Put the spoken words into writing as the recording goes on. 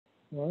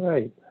All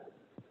right.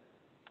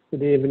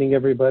 Good evening,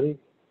 everybody.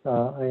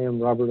 I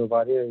am Robert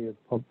Ovadia,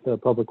 the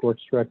Public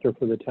Works Director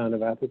for the town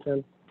of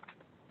Atherton.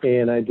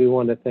 And I do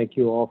want to thank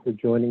you all for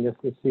joining us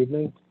this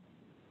evening.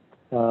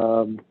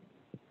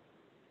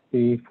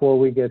 Before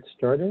we get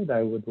started,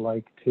 I would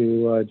like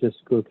to just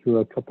go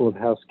through a couple of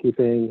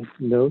housekeeping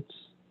notes.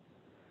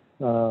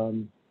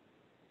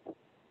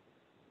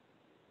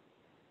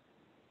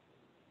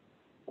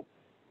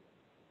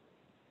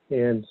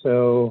 And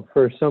so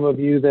for some of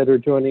you that are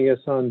joining us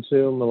on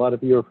Zoom, a lot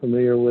of you are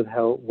familiar with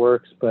how it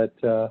works, but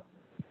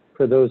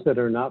for those that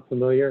are not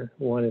familiar,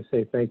 I want to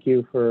say thank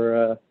you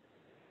for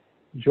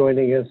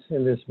joining us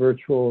in this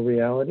virtual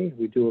reality.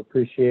 We do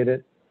appreciate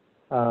it.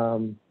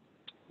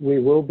 We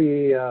will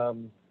be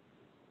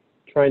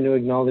trying to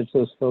acknowledge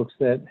those folks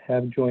that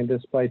have joined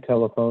us by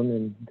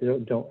telephone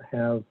and don't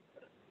have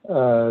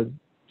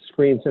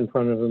screens in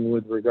front of them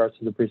with regards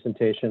to the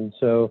presentation.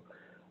 So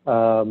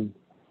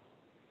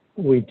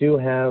we do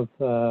have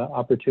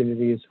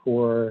opportunities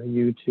for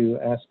you to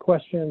ask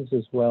questions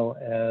as well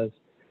as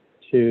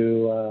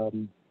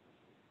to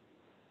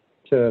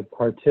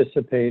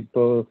participate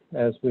both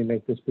as we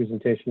make this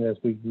presentation as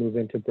we move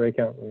into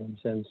breakout rooms.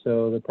 And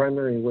so the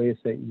primary ways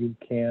that you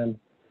can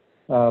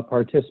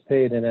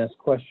participate and ask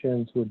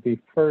questions would be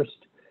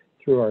first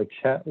through our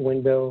chat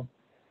window.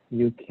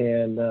 You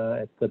can,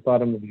 at the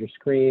bottom of your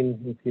screen,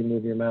 if you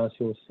move your mouse,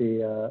 you'll see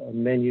a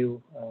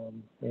menu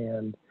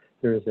and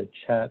there is a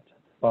chat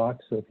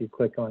box. So if you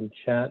click on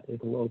chat,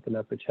 it will open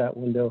up a chat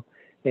window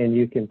and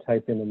you can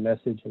type in a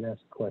message and ask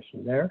a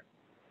question there.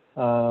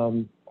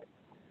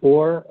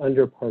 Or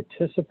under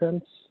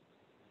participants,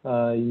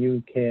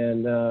 you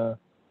can,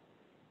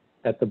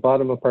 at the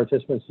bottom of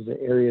participants is an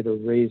area to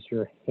raise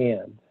your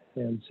hand.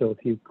 And so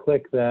if you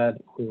click that,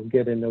 you'll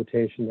get a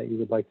notation that you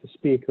would like to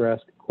speak or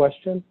ask a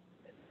question.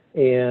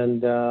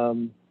 And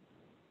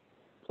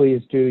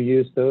please do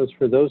use those.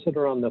 For those that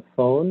are on the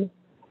phone,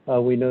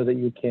 we know that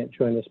you can't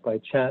join us by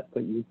chat,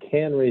 but you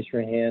can raise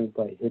your hand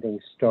by hitting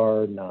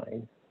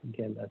 *9.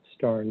 Again, that's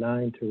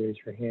 *9 to raise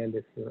your hand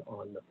if you're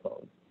on the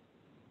phone.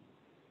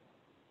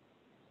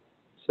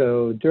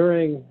 So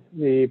during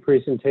the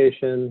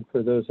presentation,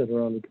 for those that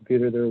are on the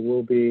computer, there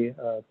will be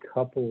a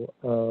couple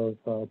of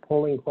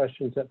polling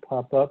questions that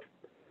pop up.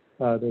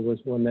 There was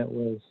one that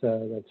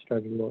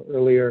started a little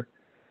earlier.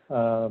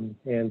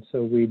 And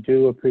so we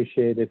do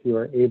appreciate if you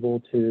are able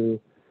to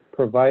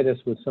provide us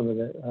with some of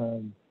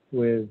the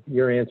with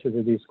your answer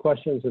to these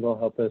questions. It'll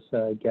help us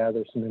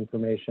gather some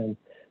information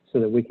so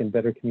that we can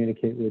better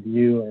communicate with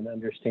you and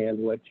understand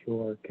what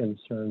your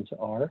concerns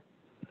are.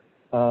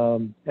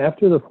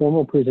 After the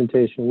formal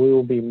presentation, we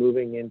will be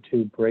moving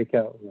into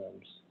breakout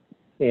rooms.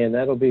 And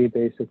that'll be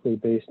basically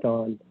based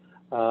on,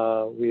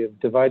 we have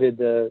divided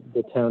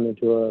the town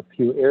into a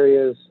few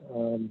areas.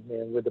 And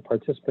with the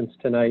participants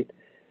tonight,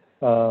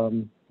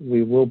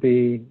 we will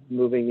be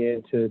moving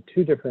into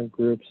 2 different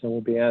groups, and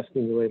we'll be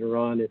asking you later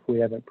on if we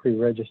haven't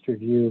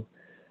pre-registered you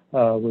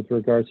with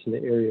regards to the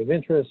area of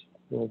interest.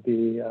 We'll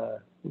be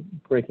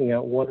breaking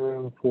out one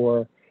room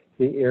for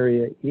the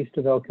area east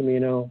of El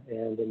Camino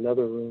and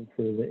another room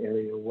for the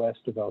area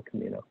west of El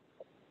Camino.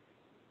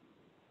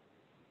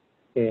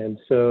 And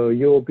so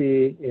you'll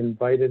be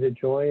invited to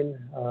join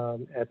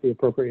at the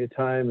appropriate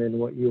time, and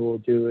what you will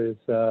do is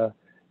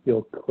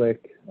you'll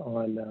click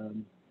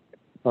on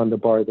the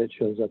bar that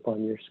shows up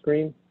on your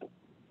screen.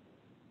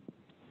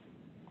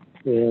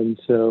 And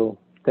so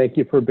thank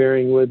you for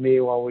bearing with me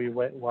while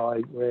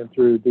I ran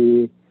through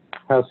the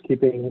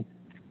housekeeping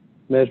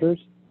measures.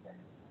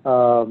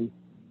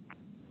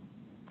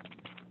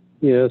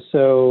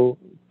 So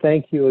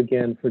thank you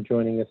again for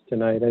joining us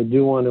tonight. I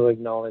do want to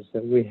acknowledge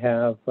that we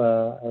have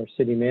our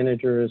city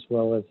manager as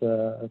well as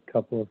a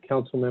couple of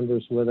council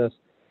members with us.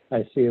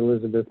 I see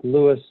Elizabeth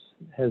Lewis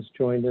has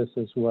joined us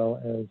as well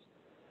as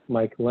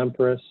Mike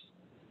Lempress.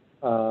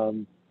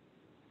 I'm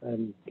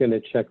going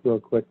to check real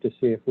quick to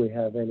see if we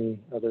have any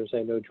others. I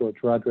know George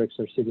Rodrigues,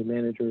 our city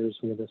manager, is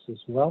with us as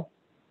well.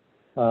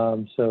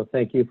 So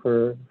thank you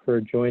for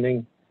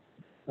joining.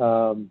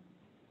 And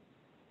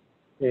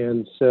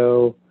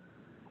so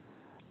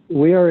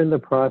we are in the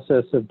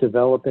process of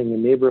developing a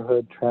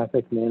neighborhood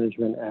traffic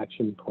management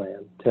action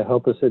plan to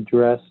help us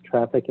address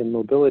traffic and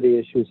mobility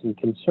issues and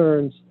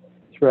concerns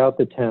throughout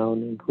the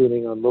town,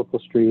 including on local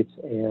streets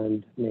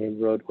and main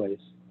roadways.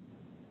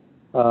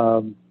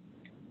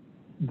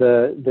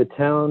 The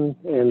town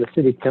and the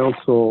city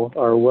council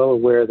are well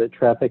aware that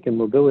traffic and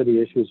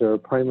mobility issues are a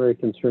primary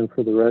concern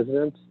for the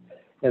residents,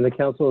 and the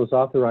council has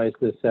authorized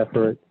this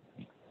effort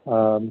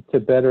to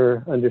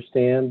better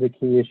understand the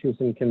key issues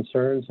and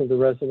concerns of the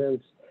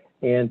residents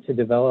and to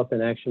develop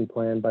an action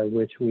plan by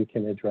which we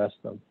can address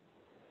them.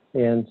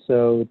 And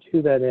so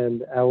to that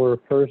end, our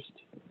first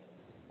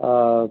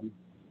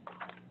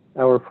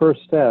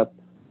step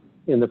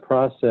in the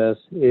process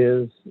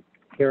is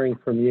hearing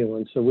from you.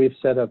 And so we've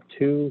set up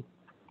 2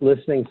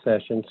 listening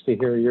sessions to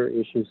hear your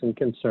issues and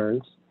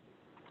concerns,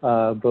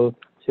 both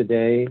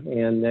today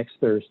and next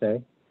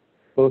Thursday.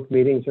 Both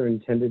meetings are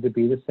intended to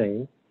be the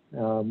same.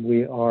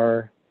 We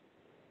are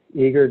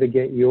eager to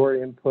get your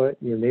input,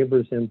 your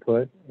neighbors'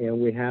 input, and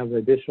we have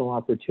additional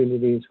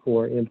opportunities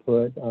for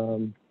input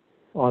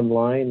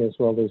online as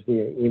well as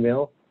via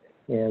email.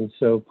 And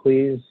so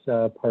please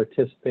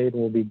participate.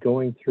 We'll be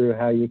going through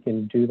how you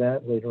can do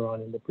that later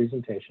on in the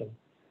presentation.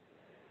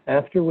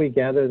 After we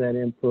gather that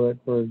input,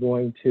 we're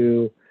going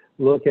to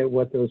look at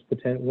what those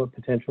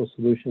potential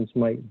solutions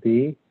might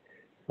be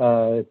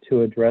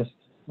to address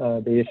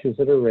the issues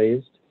that are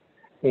raised,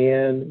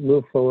 and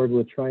move forward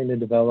with trying to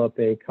develop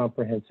a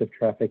comprehensive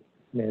traffic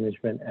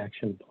management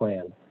action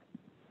plan.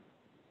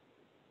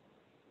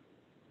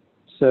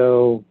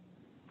 So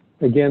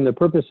again, the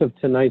purpose of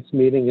tonight's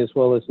meeting as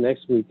well as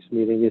next week's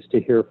meeting is to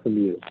hear from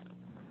you.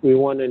 We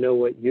want to know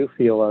what you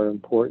feel are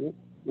important,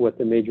 what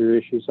the major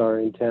issues are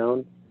in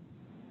town.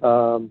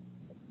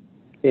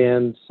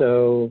 And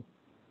so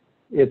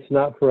it's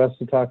not for us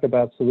to talk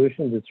about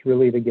solutions, it's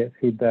really to get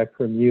feedback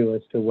from you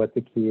as to what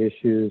the key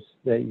issues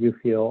that you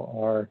feel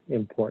are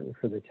important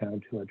for the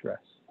town to address.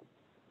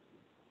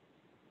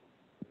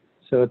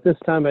 So at this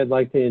time, I'd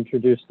like to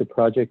introduce the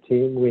project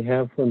team. We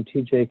have from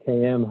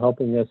TJKM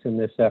helping us in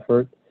this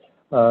effort,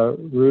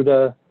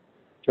 Ruda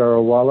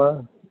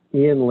Jarawala,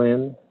 Ian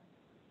Lin,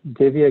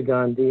 Divya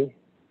Gandhi,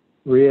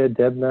 Ria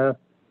Debnath,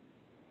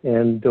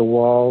 and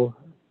Dawal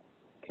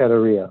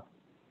Kataria.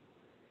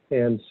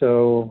 And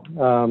so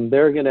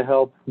they're going to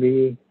help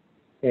me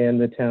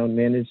and the town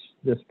manage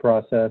this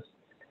process.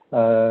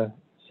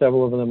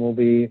 Several of them will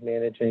be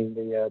managing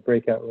the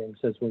breakout rooms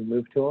as we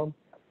move to them.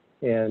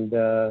 And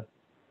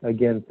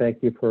again,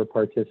 thank you for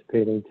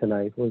participating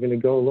tonight. We're going to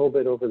go a little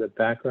bit over the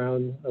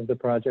background of the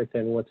project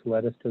and what's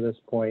led us to this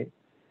point,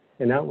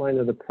 an outline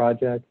of the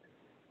project,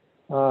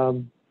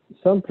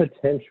 some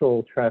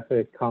potential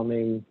traffic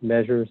calming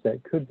measures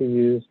that could be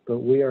used, but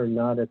we are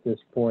not at this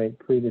point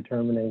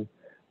predetermining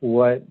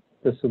what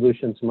the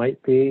solutions might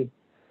be,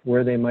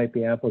 where they might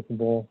be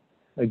applicable.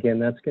 Again,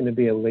 that's going to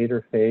be a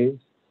later phase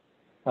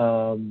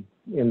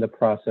in the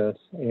process,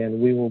 and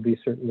we will be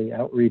certainly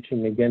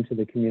outreaching again to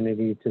the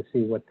community to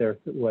see what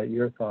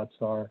your thoughts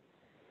are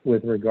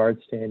with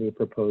regards to any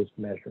proposed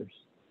measures.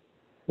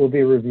 We'll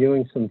be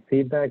reviewing some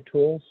feedback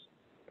tools,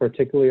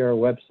 particularly our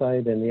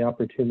website and the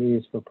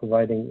opportunities for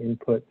providing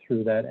input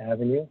through that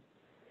avenue,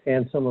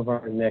 and some of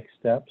our next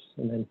steps.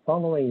 And then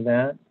following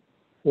that,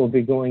 we'll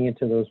be going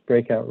into those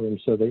breakout rooms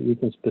so that you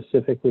can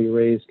specifically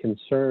raise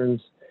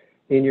concerns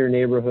in your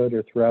neighborhood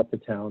or throughout the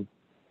town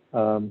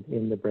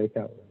in the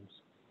breakout rooms.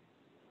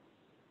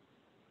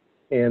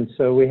 And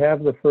so we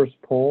have the first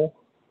poll.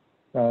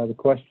 The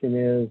question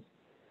is,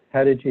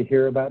 how did you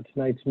hear about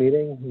tonight's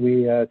meeting?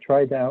 We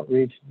tried to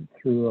outreach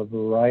through a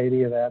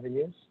variety of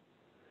avenues.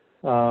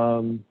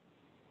 And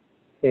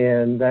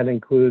that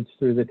includes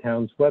through the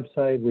town's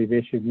website. We've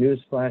issued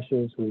news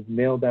flashes. We've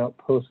mailed out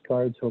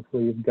postcards.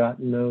 Hopefully you've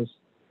gotten those.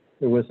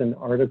 There was an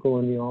article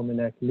in the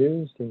Almanac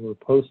News. There were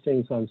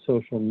postings on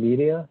social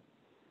media.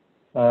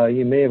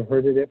 You may have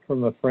heard of it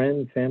from a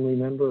friend, family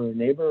member, or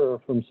neighbor, or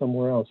from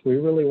somewhere else. We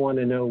really want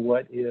to know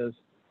what is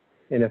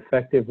an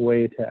effective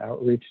way to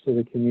outreach to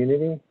the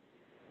community.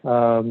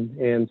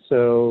 And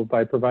so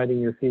by providing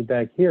your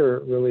feedback here,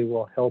 it really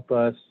will help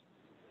us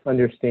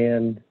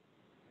understand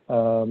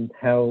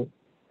how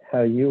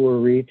you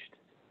were reached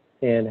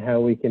and how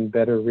we can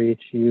better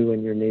reach you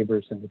and your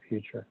neighbors in the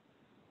future.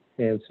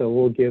 And so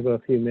we'll give a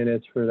few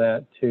minutes for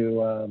that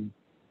to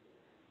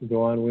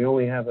go on. We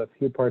only have a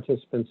few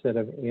participants that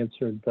have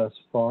answered thus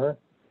far.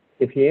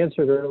 If you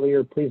answered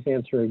earlier, please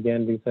answer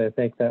again, because I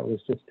think that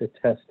was just a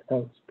test that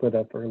was put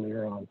up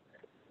earlier on.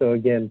 So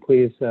again,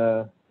 please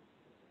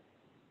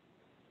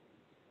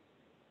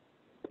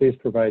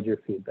provide your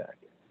feedback.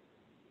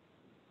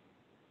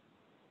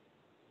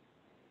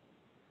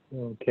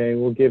 Okay,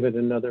 we'll give it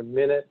another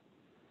minute.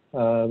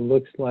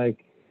 Looks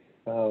like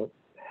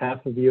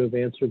half of you have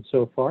answered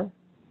so far.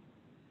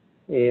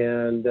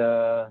 And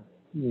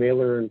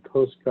mailer and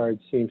postcard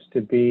seems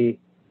to be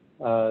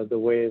the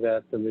way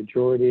that the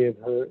majority of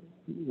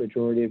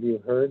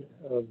you heard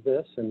of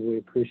this, and we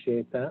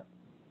appreciate that.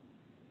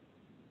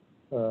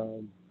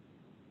 We'll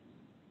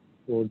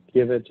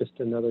give it just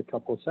another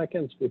couple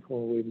seconds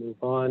before we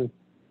move on.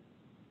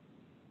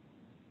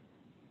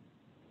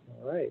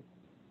 All right.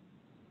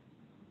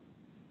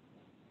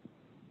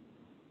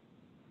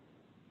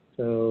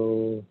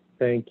 So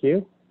thank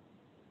you.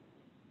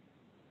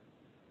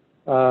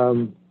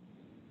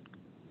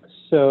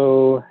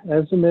 So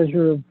as a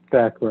measure of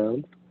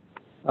background,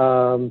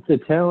 the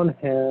town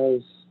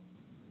has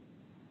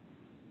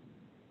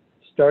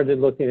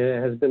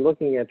been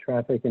looking at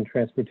traffic and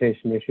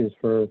transportation issues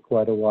for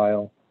quite a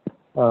while.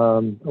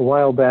 A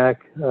while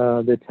back,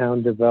 the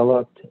town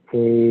developed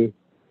a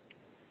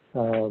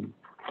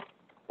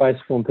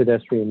bicycle and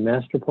pedestrian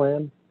master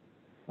plan.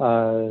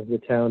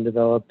 The town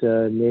developed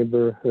a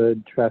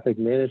neighborhood traffic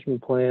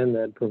management plan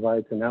that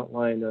provides an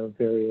outline of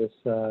various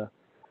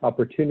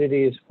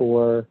opportunities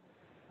for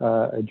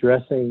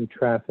addressing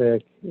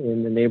traffic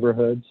in the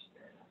neighborhoods.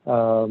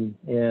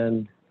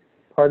 And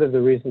part of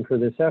the reason for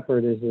this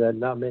effort is that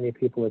not many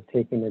people have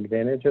taken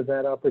advantage of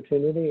that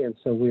opportunity, and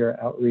so we are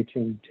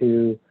outreaching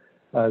to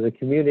the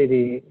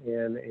community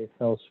in a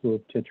fell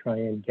swoop to try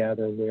and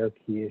gather where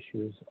key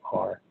issues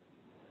are.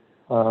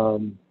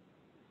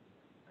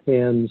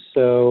 And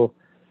so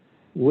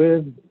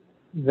with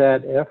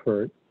that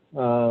effort,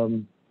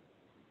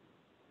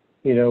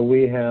 you know,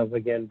 we have,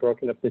 again,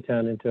 broken up the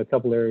town into a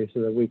couple areas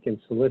so that we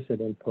can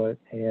solicit input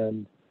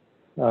and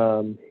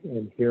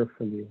hear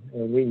from you.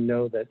 And we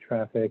know that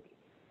traffic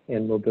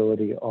and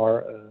mobility are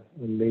a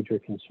major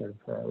concern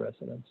for our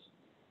residents.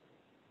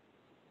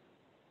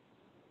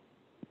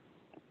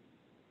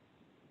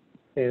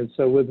 And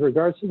so with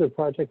regards to the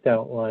project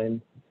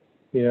outline,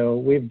 you know,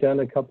 we've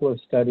done a couple of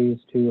studies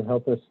to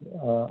help us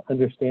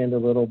understand a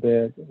little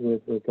bit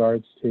with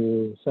regards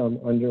to some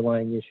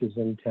underlying issues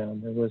in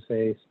town. There was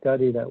a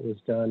study that was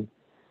done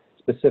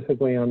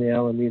specifically on the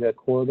Alameda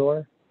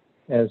corridor,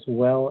 as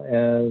well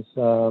as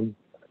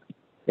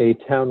a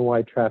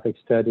town-wide traffic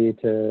study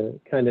to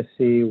kind of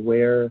see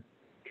where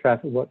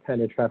traffic, what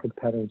kind of traffic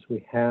patterns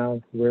we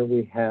have, where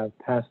we have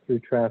pass-through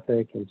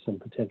traffic and some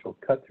potential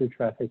cut-through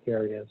traffic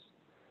areas.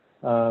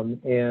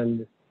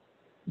 And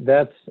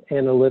that's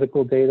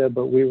analytical data,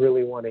 but we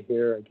really want to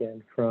hear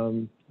again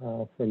from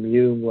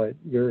you what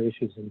your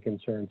issues and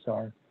concerns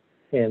are.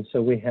 And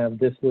so we have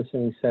this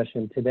listening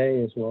session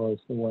today as well as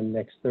the one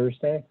next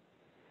Thursday.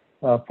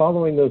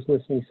 Following those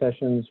listening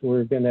sessions,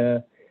 we're going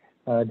to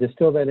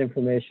distill that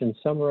information,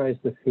 summarize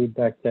the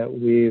feedback that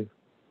we've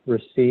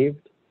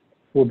received.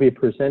 We'll be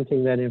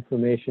presenting that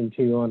information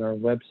to you on our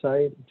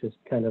website, just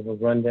kind of a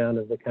rundown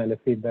of the kind of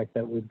feedback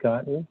that we've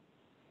gotten.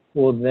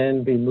 We'll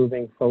then be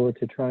moving forward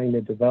to trying to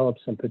develop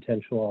some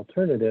potential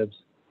alternatives.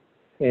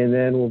 And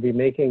then we'll be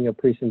making a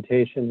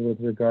presentation with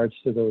regards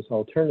to those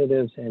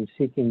alternatives and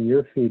seeking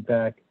your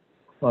feedback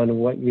on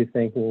what you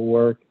think will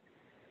work,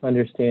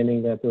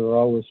 understanding that there are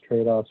always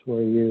trade-offs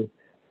where you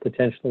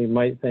potentially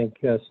might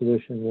think a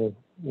solution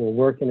will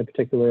work in a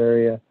particular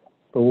area,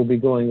 but we'll be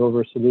going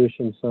over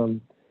solutions,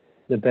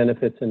 the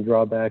benefits and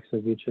drawbacks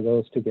of each of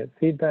those to get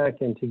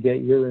feedback and to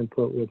get your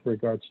input with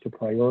regards to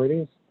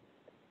priorities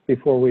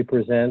before we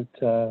present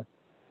a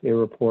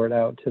report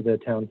out to the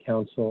town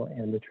council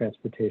and the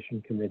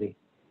transportation committee.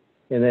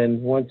 And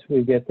then once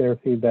we get their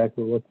feedback,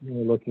 we're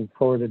looking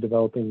forward to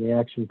developing the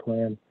action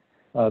plan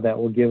that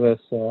will give us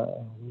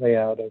a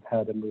layout of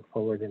how to move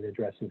forward in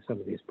addressing some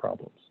of these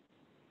problems.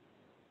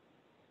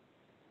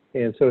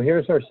 And so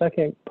here's our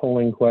second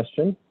polling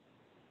question.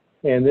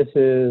 And this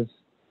is,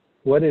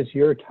 what is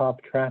your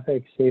top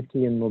traffic,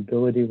 safety, and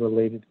mobility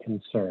related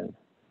concern?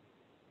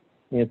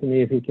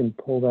 Anthony, if you can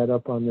pull that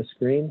up on the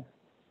screen.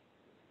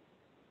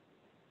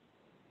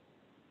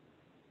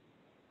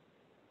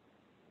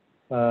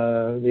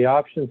 The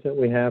options that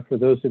we have for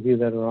those of you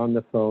that are on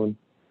the phone,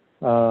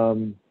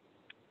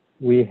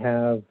 we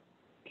have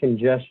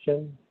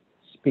congestion,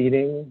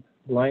 speeding,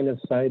 line of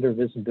sight or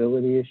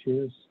visibility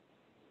issues,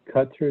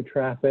 cut-through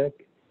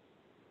traffic,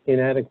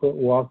 inadequate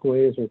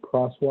walkways or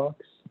crosswalks,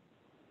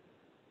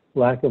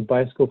 lack of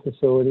bicycle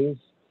facilities,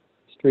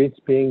 streets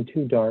being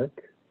too dark,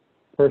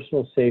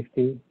 personal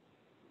safety,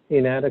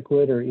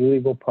 inadequate or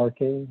illegal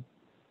parking,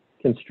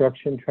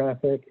 construction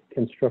traffic,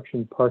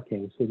 construction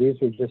parking. So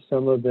these are just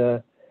some of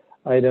the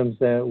items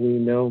that we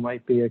know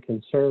might be a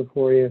concern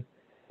for you,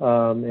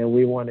 and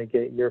we want to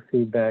get your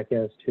feedback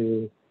as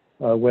to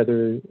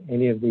whether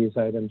any of these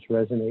items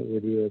resonate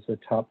with you as a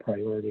top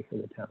priority for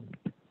the town.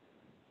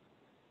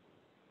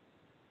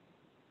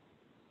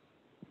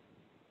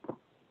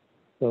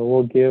 So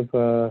we'll give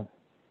a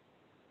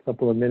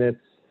couple of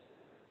minutes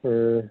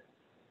for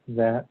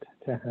that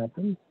to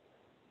happen.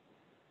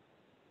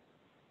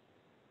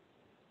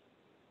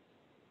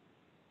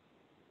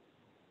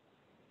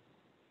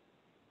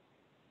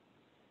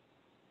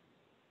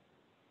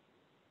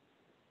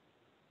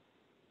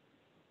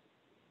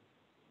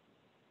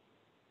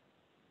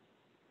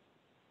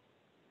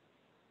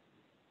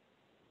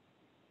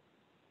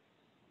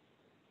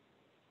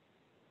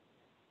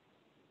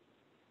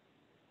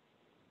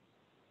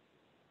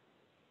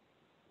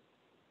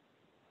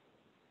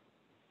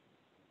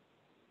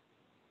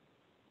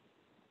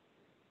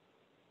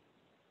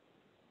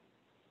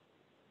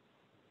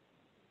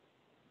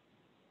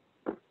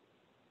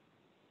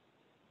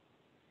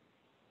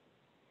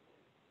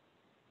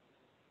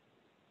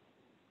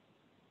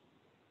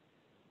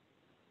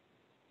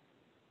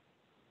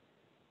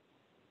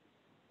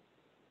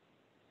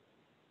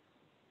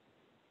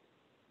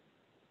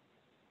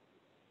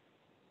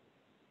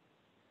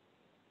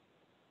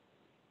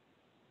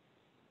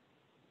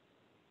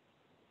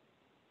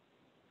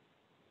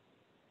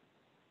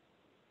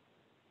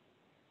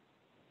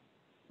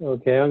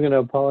 Okay, I'm going to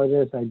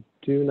apologize. I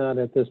do not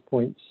at this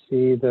point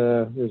see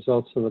the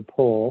results of the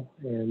poll,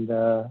 and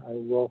I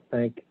will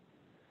thank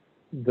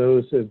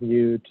those of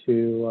you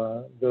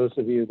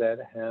that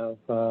have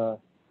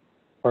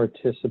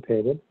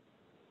participated.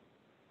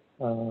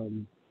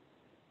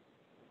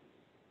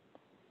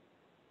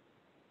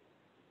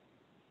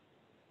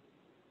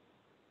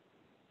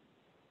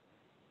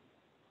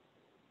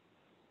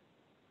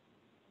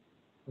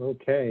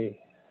 Okay,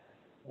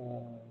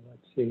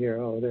 let's see here.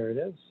 Oh, there it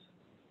is.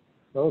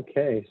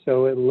 Okay,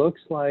 so it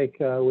looks like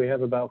we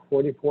have about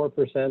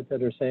 44%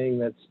 that are saying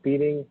that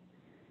speeding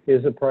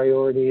is a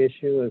priority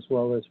issue, as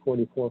well as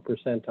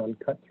 44% on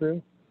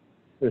cut-through.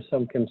 There's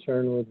some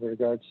concern with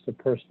regards to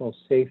personal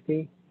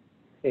safety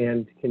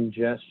and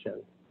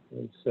congestion.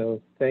 And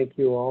so thank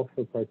you all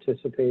for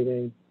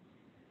participating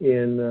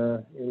in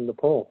the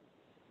poll.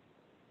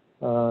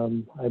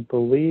 I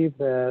believe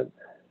that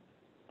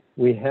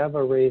we have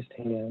a raised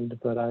hand,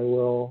 but I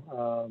will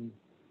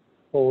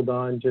hold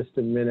on just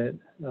a minute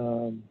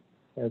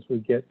as we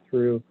get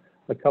through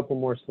a couple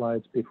more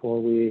slides before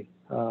we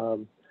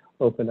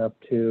open up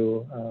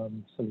to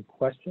some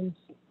questions.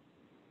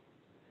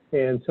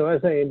 And so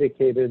as I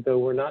indicated, though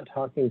we're not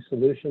talking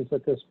solutions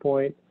at this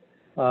point,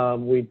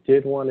 we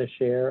did want to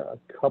share a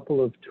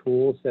couple of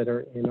tools that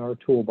are in our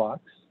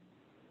toolbox.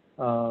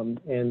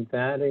 And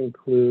that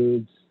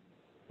includes,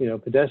 you know,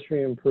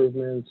 pedestrian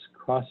improvements,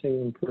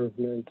 crossing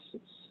improvements,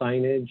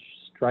 signage,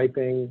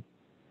 striping,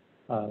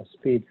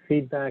 speed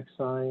feedback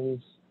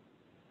signs,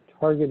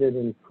 targeted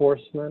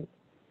enforcement.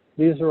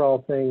 These are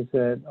all things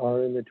that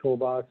are in the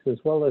toolbox, as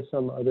well as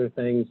some other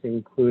things,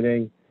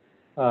 including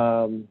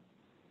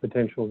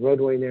potential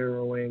roadway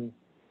narrowing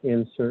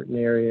in certain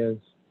areas,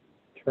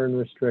 turn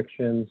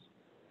restrictions,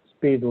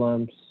 speed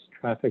lumps,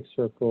 traffic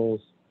circles,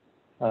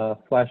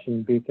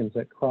 flashing beacons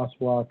at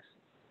crosswalks.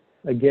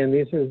 Again,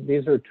 these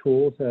are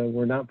tools.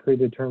 We're not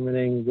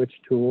predetermining which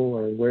tool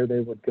or where they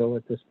would go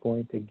at this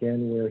point.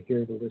 Again, we're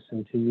here to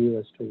listen to you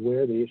as to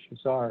where the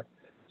issues are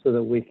so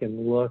that we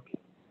can look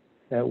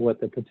at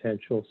what the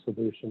potential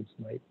solutions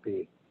might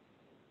be.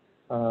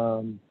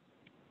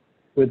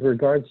 With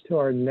regards to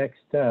our next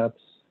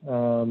steps,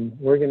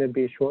 we're going to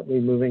be shortly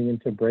moving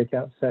into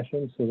breakout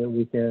sessions so that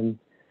we can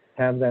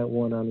have that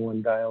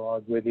one-on-one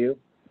dialogue with you.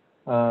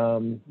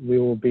 We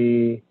will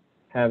be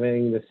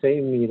having the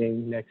same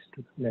meeting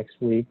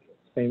next week,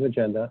 same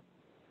agenda.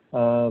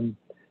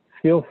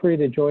 Feel free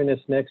to join us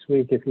next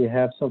week if you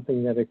have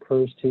something that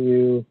occurs to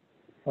you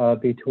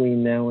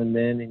between now and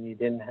then and you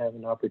didn't have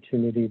an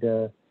opportunity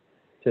to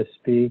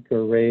speak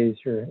or raise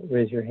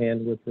your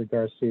hand with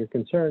regards to your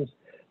concerns.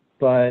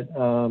 But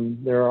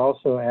there are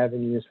also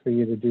avenues for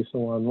you to do so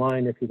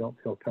online if you don't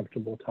feel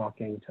comfortable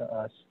talking to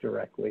us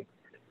directly.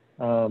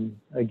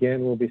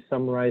 Again, we'll be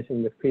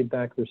summarizing the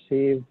feedback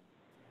received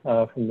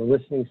from the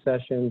listening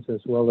sessions,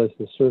 as well as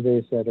the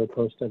surveys that are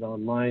posted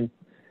online.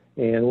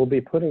 And we'll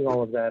be putting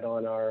all of that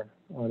on our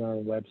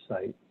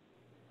website.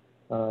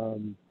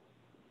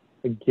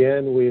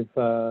 Again, we've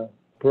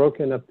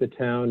broken up the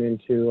town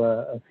into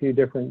a few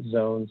different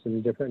zones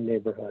and different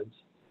neighborhoods.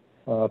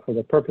 For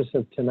the purpose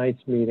of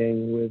tonight's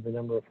meeting, with the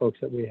number of folks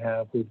that we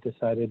have, we've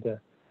decided to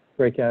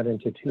break out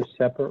into two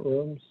separate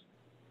rooms.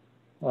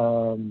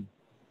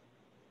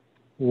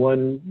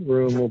 One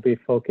room will be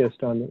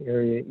focused on the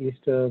area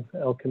east of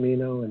El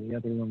Camino, and the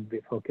other room will be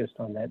focused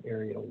on that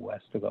area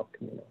west of El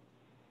Camino.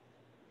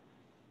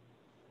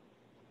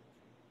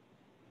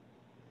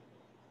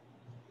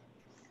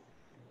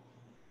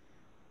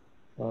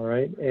 All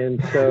right,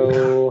 and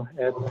so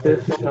at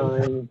this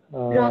time,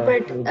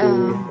 Robert, we'll be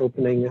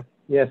opening.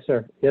 Yes,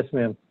 sir. Yes,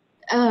 ma'am.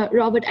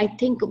 Robert, I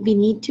think we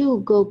need to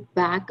go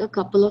back a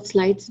couple of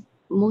slides.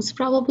 Most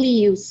probably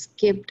you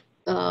skipped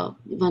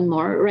one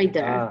more right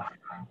there.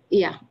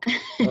 Yeah.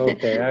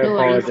 Okay, I No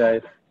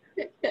apologize.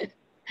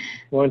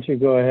 Why don't you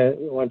go ahead,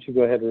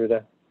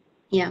 Ruta?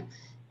 Yeah.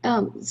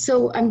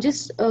 So I'm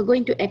just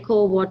going to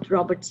echo what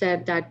Robert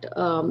said, that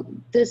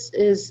this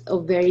is a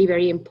very,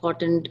 very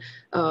important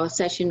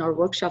session or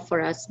workshop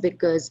for us,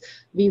 because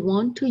we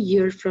want to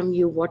hear from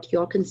you what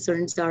your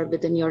concerns are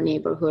within your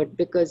neighborhood,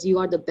 because you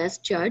are the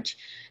best judge,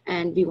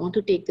 and we want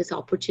to take this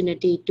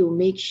opportunity to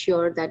make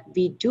sure that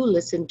we do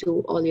listen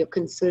to all your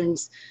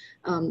concerns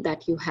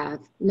that you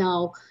have.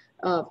 Now,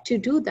 to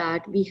do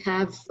that, we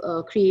have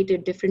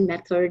created different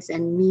methods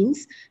and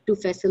means to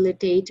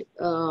facilitate,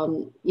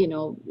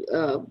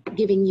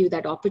 giving you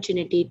that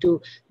opportunity to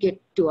get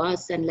to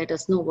us and let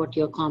us know what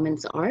your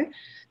comments are.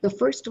 The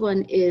first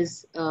one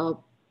is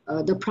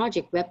the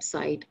project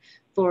website.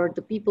 For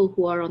the people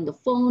who are on the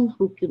phone,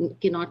 who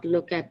cannot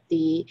look at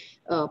the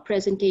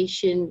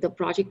presentation, the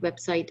project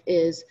website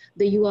is,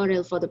 the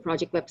URL for the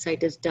project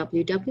website is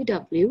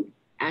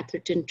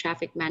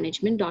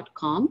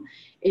www.athertontrafficmanagement.com.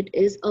 It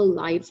is a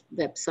live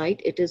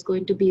website. It is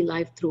going to be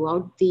live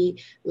throughout the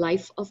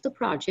life of the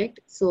project.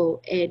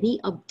 So any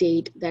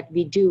update that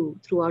we do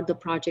throughout the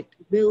project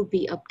will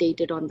be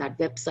updated on that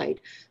website.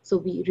 So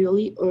we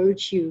really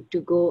urge you to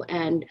go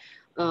and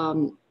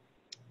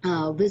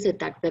visit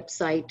that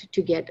website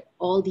to get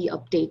all the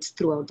updates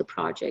throughout the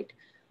project.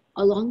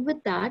 Along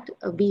with that,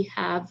 we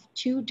have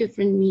two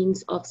different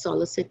means of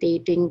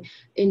soliciting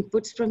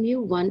inputs from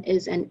you. One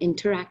is an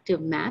interactive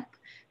map,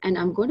 and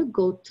I'm going to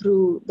go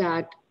through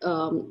that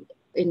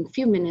in a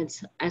few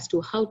minutes as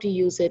to how to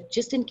use it,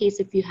 just in case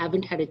if you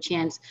haven't had a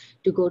chance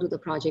to go to the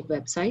project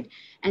website.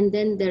 And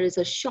then there is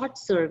a short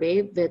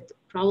survey with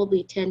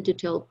probably 10 to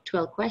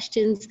 12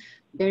 questions.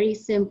 Very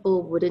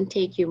simple, wouldn't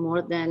take you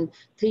more than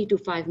 3 to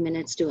 5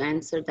 minutes to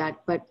answer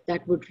that, but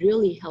that would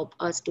really help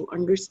us to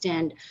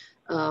understand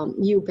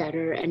you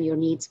better and your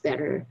needs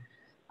better.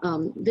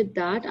 With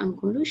that, I'm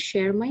going to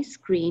share my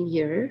screen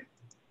here.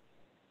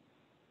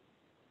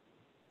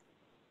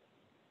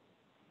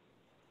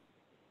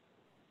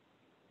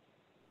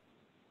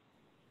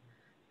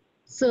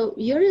 So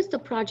here is the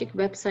project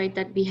website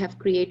that we have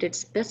created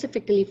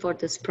specifically for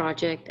this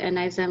project. And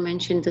as I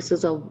mentioned, this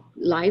is a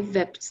live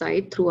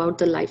website throughout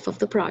the life of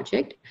the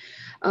project.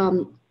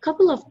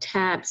 Couple of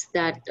tabs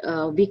that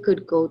we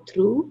could go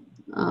through.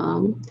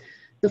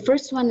 The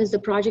first one is the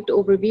project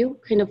overview,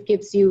 kind of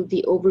gives you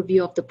the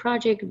overview of the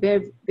project,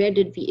 where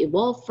did we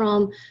evolve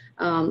from,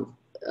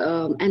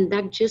 and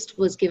that just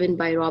was given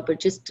by Robert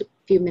just a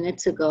few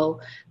minutes ago,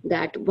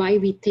 that why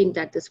we think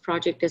that this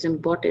project is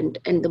important.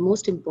 And the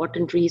most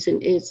important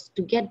reason is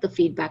to get the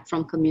feedback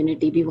from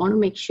community. We want to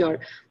make sure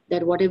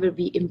that whatever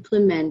we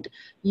implement,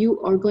 you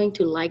are going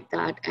to like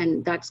that,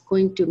 and that's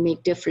going to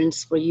make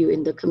difference for you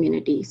in the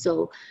community.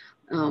 So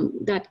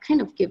that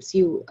kind of gives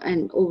you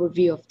an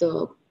overview of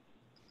the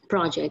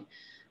project.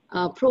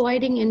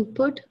 Providing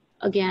input,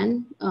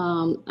 again,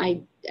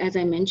 as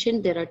I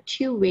mentioned, there are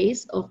two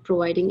ways of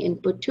providing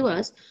input to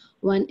us.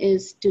 One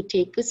is to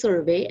take a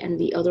survey, and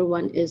the other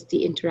one is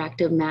the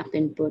interactive map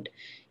input.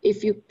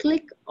 If you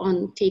click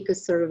on Take a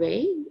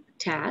Survey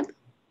tab,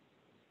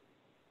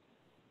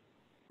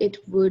 it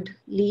would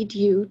lead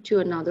you to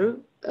another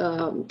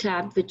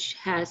tab which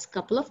has a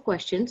couple of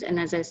questions. And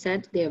as I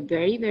said, they are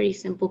very, very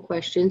simple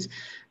questions.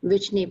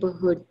 Which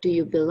neighborhood do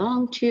you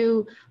belong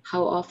to?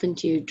 How often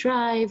do you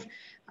drive?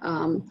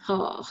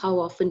 How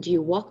often do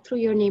you walk through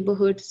your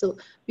neighborhood? So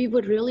we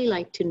would really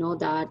like to know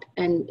that.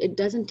 And it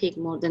doesn't take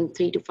more than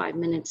 3 to 5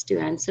 minutes to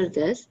answer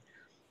this.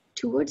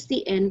 Towards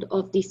the end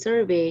of the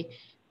survey,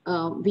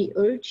 we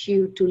urge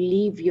you to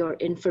leave your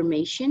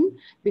information,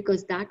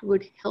 because that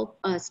would help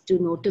us to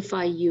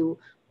notify you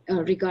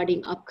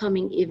regarding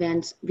upcoming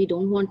events. We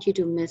don't want you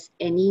to miss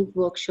any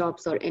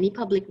workshops or any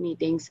public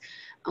meetings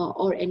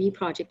or any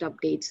project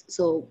updates.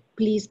 So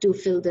please do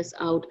fill this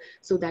out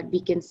so that we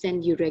can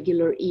send you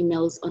regular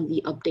emails on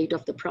the update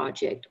of the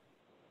project.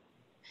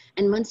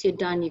 And once you're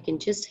done, you can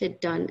just hit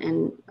done,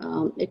 and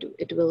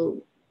it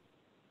will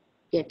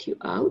get you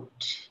out.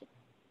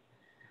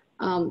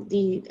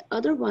 The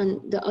other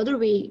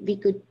way we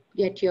could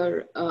get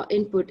your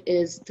input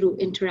is through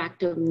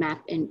interactive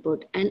map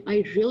input. And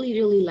I really,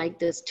 really like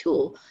this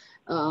tool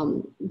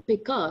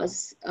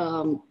because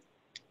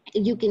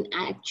you can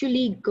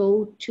actually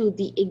go to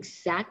the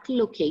exact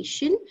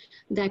location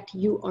that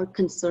you are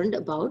concerned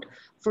about.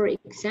 For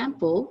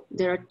example,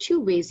 there are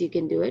two ways you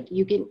can do it.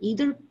 You can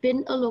either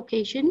pin a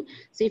location.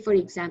 Say, for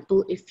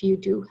example, if you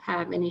do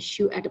have an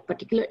issue at a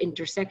particular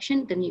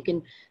intersection, then you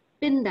can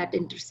pin that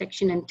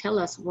intersection and tell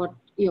us what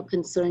your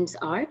concerns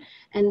are.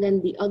 And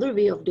then the other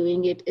way of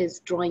doing it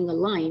is drawing a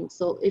line.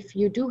 So if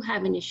you do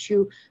have an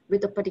issue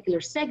with a particular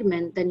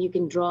segment, then you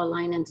can draw a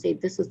line and say,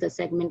 this is the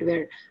segment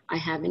where I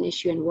have an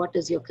issue and what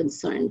is your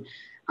concern.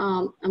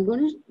 I'm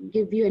going to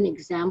give you an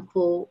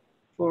example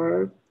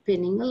for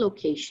pinning a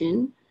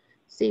location.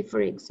 Say, for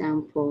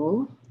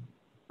example,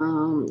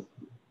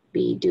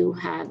 we do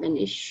have an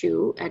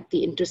issue at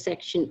the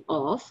intersection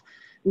of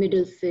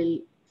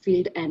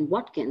Middlefield and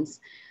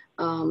Watkins.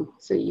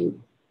 So you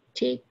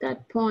take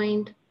that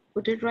point,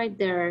 put it right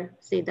there,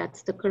 say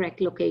that's the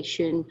correct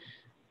location.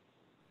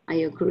 I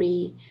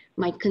agree.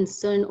 My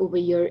concern over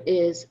here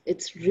is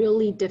it's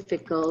really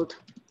difficult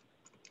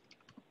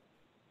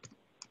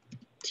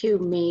to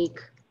make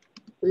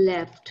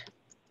left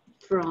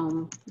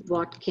from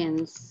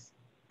Watkins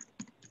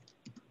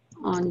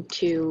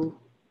onto,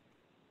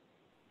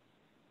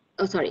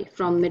 oh, sorry,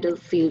 from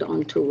Middlefield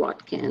onto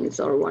Watkins,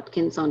 or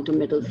Watkins onto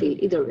Middlefield,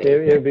 either way.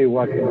 It would be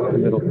Watkins to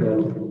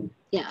Middlefield.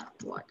 Yeah,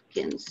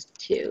 Watkins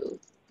to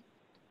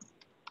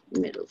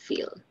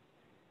Middlefield.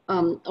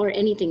 Or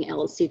anything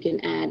else you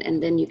can add,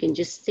 and then you can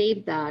just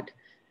save that.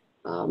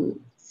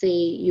 Say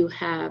you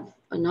have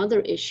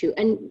another issue,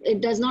 and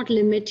it does not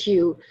limit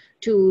you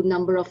to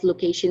number of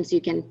locations you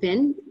can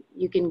pin.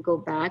 You can go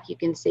back, you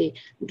can say,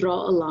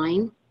 draw a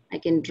line. I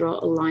can draw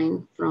a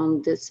line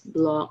from this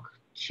block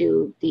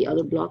to the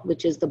other block,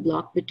 which is the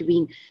block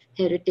between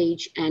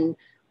Heritage and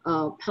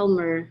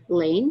Palmer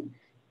Lane,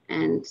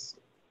 and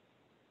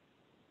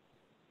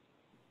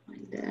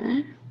right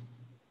there,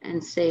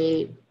 and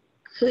say,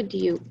 could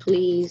you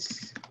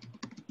please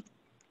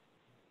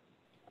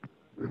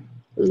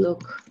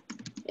look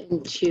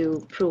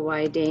into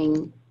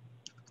providing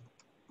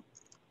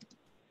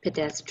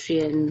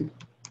pedestrian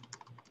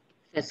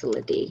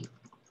facility,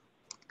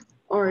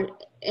 or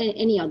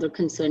any other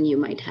concern you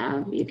might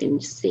have. You can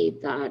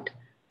save that.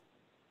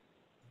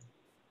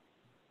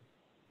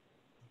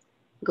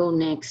 Go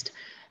next.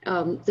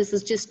 This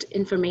is just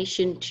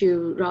information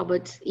to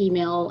Robert's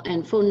email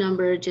and phone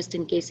number, just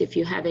in case if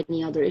you have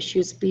any other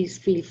issues, please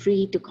feel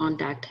free to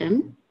contact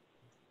him.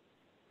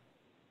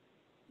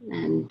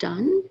 And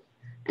done.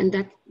 And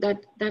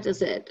that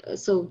is it.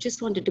 So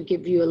just wanted to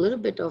give you a little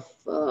bit of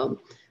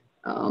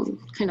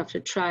kind of a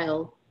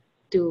trial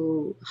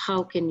to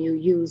how can you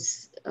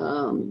use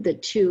the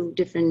two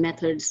different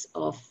methods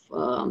of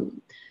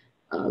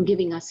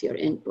giving us your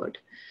input.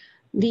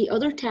 The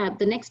other tab,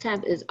 the next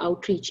tab is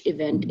outreach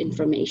event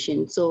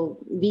information. So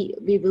we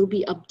will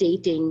be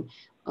updating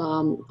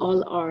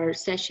all our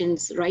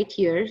sessions right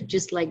here,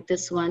 just like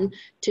this one.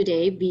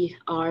 Today we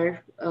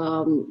are,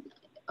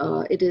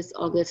 it is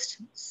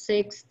August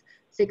 6th,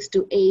 6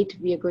 to 8.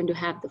 We are going to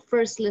have the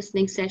first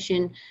listening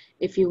session.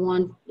 If you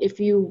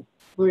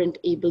weren't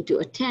able to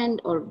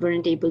attend or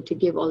weren't able to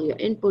give all your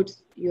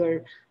inputs,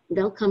 you're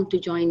welcome to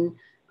join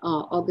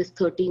August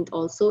 13th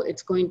also.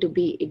 It's going to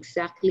be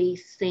exactly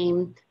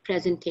same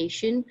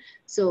presentation.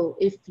 So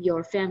if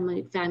your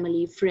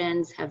family,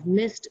 friends have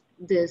missed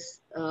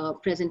this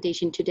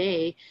presentation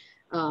today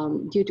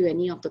due to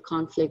any of the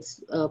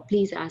conflicts,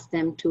 please ask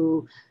them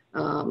to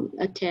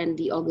attend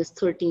the August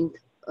 13th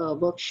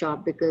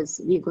workshop,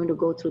 because we're going to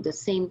go through the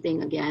same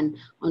thing again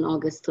on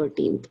August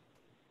 13th.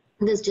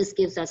 This just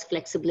gives us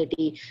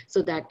flexibility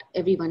so that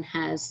everyone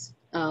has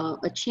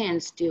a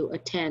chance to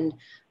attend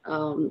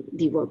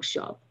the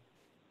workshop.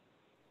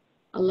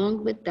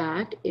 Along with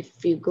that,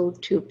 if you go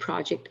to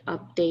project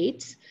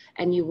updates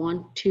and you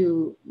want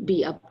to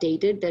be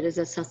updated, there is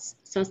a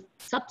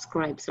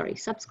subscribe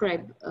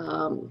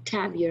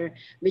tab here,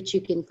 which you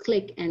can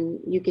click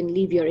and you can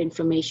leave your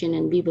information,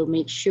 and we will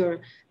make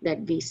sure that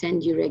we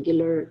send you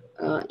regular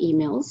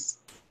emails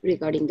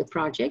regarding the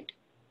project.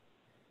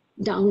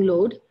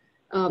 Download.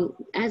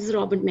 As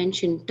Robert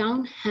mentioned,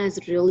 Town has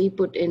really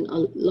put in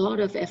a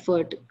lot of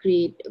effort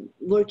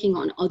working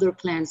on other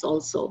plans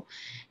also.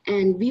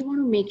 And we want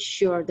to make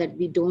sure that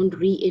we don't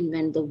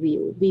reinvent the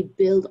wheel. We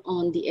build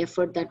on the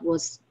effort that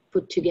was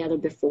put together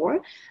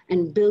before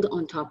and build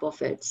on top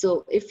of it.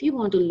 So if you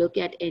want to look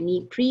at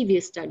any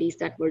previous studies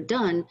that were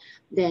done,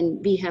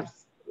 then we have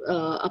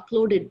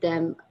uploaded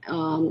them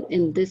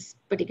in this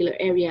particular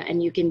area,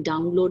 and you can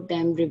download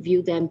them,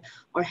 review them,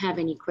 or have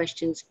any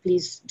questions,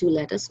 please do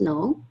let us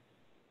know.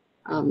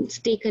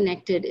 Stay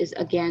Connected is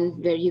again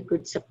where you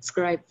could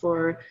subscribe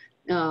for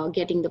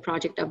getting the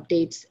project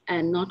updates.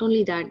 And not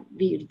only that,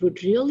 we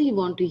would really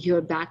want to hear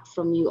back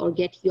from you or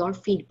get your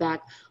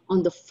feedback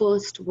on the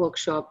first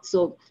workshop.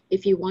 So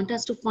if you want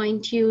us to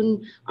fine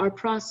tune our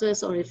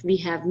process, or if we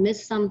have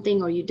missed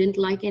something or you didn't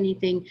like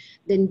anything,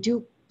 then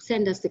do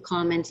send us the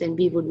comments and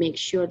we would make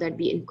sure that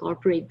we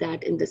incorporate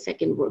that in the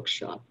second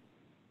workshop.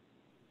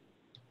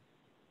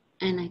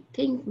 And I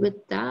think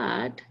with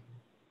that,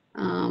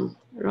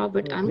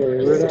 Robert, I'm going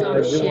to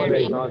stop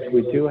sharing.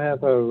 We do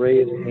have a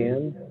raised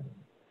hand.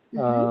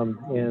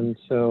 And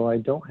so I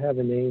don't have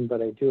a name,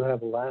 but I do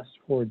have last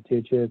four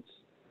digits,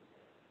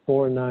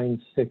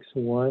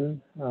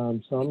 4961.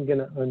 So I'm going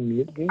to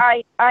unmute you.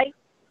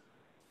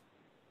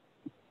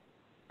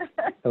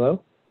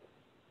 Hello?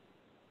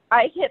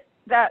 I hit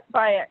that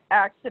by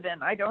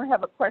accident. I don't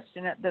have a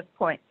question at this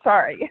point.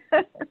 Sorry.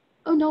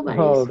 Oh, no worries.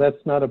 Oh,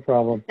 that's not a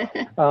problem.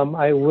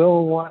 I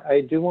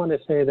do want to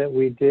say that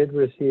we did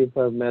receive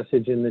a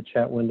message in the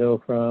chat window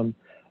from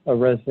a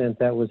resident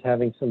that was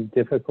having some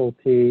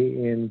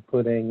difficulty in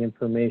putting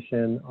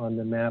information on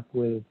the map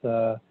with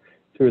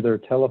through their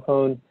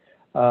telephone.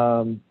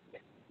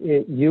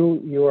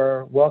 You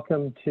are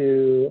welcome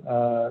to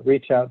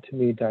reach out to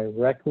me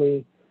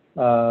directly.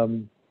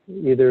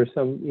 Either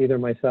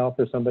myself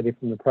or somebody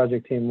from the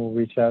project team will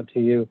reach out to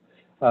you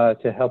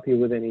to help you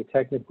with any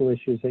technical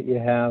issues that you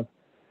have.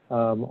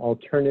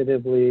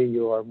 Alternatively,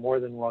 you are more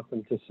than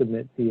welcome to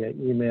submit via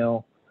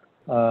email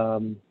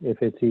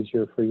if it's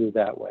easier for you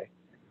that way.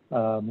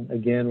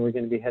 Again, we're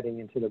going to be heading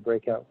into the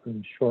breakout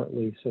room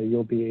shortly, so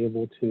you'll be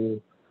able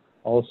to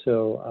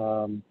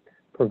also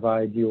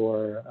provide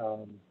your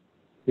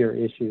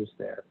issues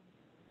there.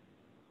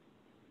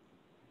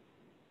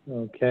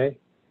 Okay.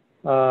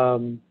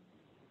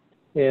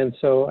 And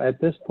so at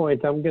this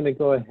point, I'm going to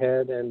go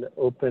ahead and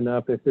open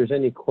up. If there's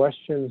any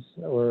questions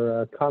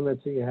or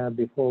comments that you have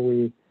before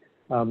we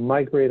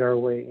migrate our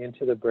way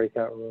into the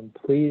breakout room,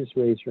 please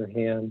raise your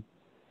hand.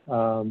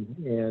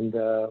 And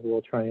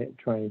we'll try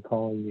and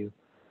call on you.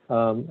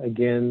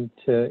 Again,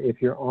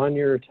 if you're on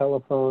your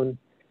telephone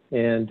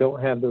and don't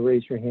have the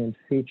raise your hand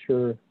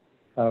feature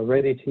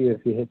ready to you,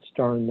 if you hit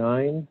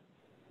 *9,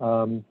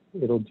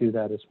 it'll do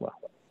that as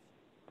well.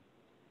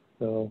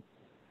 So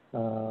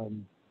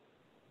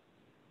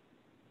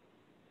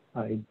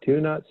I do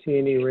not see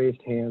any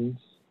raised hands.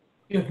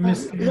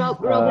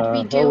 Robert,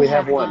 we do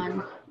have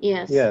one.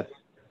 Yes. Yes.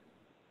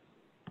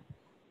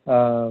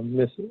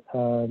 Miss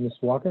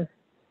Walker?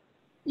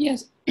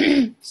 Yes,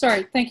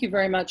 sorry, thank you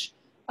very much.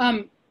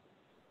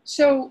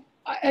 So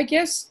I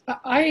guess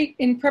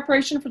in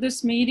preparation for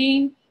this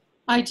meeting,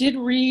 I did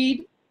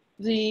read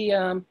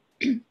the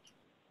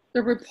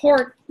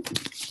report,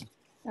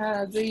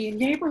 the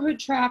Neighborhood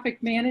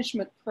Traffic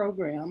Management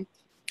Program,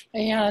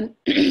 and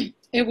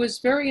it was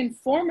very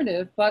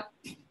informative, but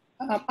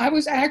I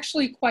was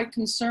actually quite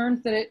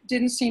concerned that it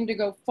didn't seem to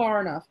go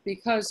far enough,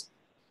 because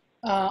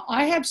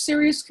I have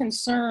serious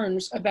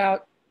concerns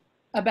about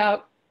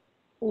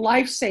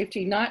life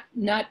safety, not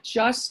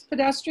just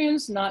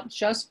pedestrians, not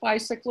just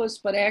bicyclists,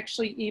 but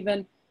actually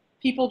even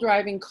people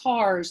driving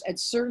cars at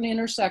certain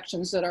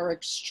intersections that are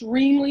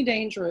extremely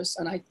dangerous.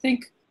 And I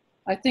think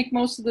I think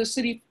most of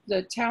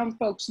the town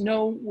folks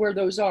know where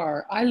those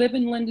are. I live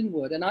in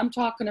Lindenwood, and I'm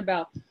talking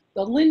about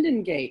the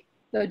Linden Gate,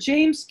 the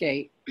James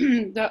Gate,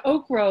 the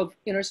Oak Grove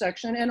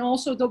intersection, and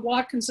also the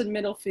Watkinson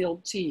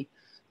Middlefield T.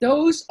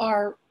 Those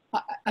are,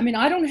 I mean,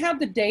 I don't have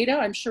the data.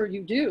 I'm sure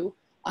you do.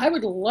 I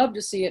would love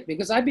to see it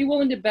because I'd be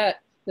willing to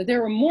bet that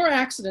there were more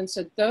accidents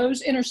at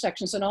those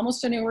intersections than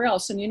almost anywhere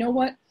else. And you know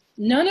what?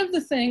 None of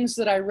the things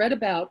that I read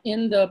about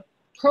in the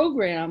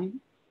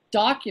program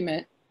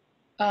document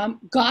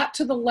got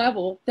to the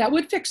level that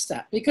would fix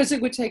that, because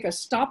it would take a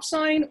stop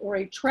sign or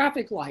a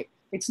traffic light.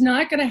 It's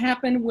not going to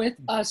happen with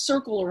a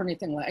circle or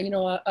anything like,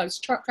 a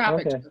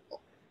traffic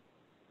circle.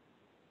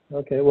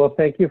 Okay. Well,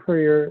 thank you for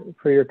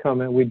your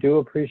comment. We do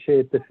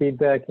appreciate the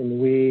feedback, and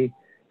we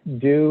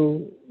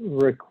do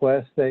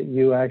request that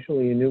you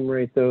actually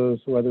enumerate those,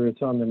 whether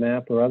it's on the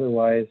map or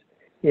otherwise.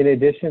 In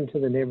addition to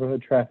the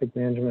neighborhood traffic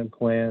management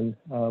plan,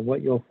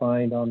 what you'll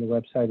find on the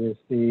website is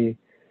the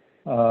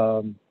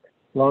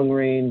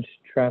long-range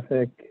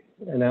traffic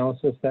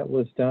analysis that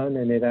was done,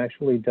 and it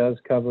actually does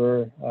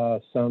cover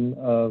some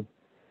of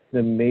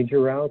the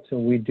major routes,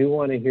 and we do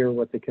want to hear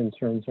what the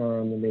concerns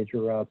are on the major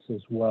routes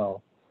as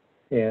well.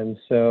 And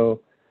so,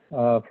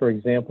 for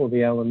example,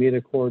 the Alameda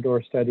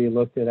Corridor study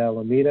looked at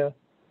Alameda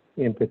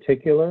in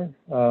particular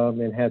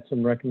and had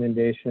some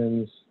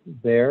recommendations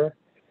there,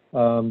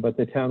 but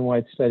the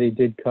townwide study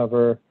did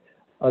cover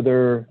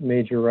other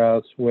major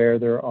routes where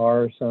there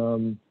are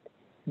some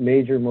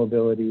major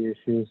mobility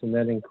issues, and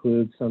that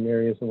includes some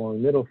areas along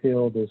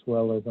Middlefield as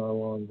well as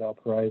along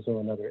Valparaiso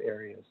and other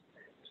areas.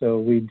 So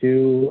we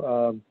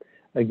do,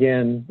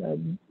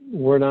 again,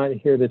 we're not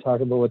here to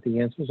talk about what the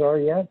answers are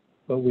yet,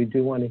 but we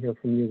do want to hear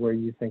from you where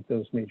you think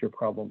those major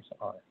problems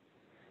are.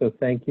 So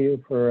thank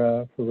you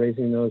for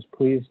raising those.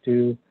 Please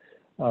do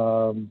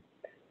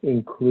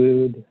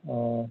include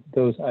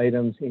those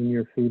items in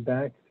your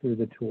feedback through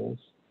the tools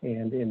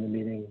and in the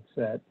meetings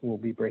that we'll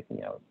be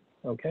breaking out.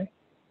 Okay,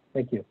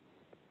 thank you.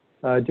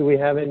 Do we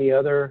have any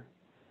other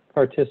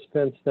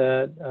participants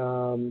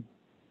that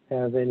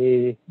have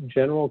any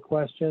general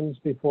questions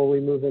before we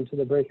move into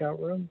the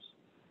breakout rooms?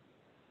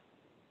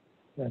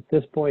 At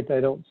this point, I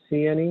don't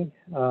see any.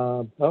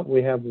 Oh,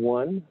 we have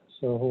one,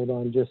 so hold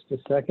on just a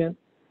second.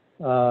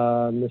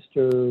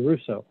 Mr.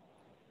 Russo.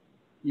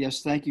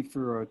 Yes, thank you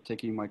for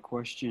taking my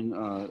question.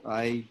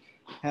 I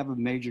have a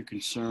major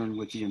concern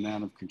with the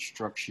amount of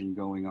construction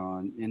going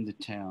on in the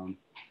town,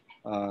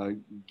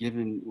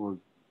 given or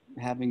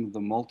having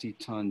the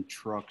multi-ton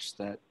trucks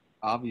that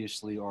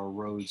obviously our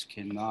roads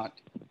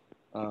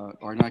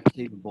are not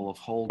capable of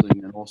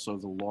holding, and also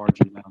the large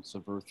amounts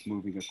of earth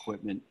moving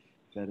equipment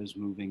that is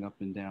moving up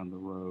and down the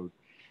road.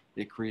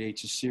 It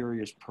creates a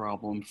serious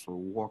problem for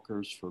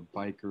walkers, for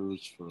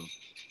bikers, for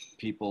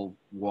people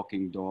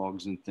walking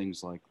dogs and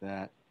things like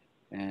that.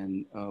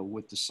 And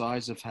with the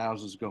size of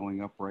houses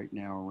going up right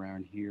now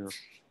around here,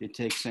 it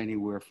takes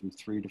anywhere from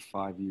 3 to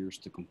 5 years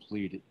to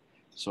complete it.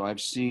 So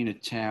I've seen a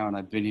town,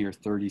 I've been here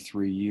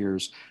 33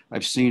 years,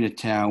 I've seen a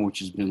town which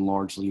has been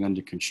largely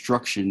under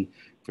construction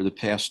for the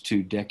past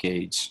 2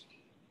 decades.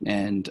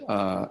 And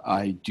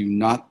I do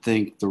not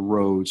think the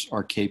roads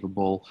are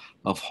capable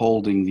of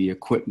holding the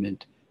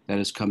equipment that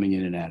is coming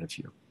in and out of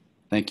here.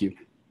 Thank you.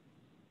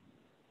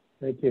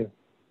 Thank you.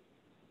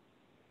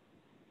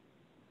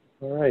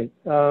 All right.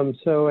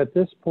 So at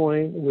this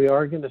point, we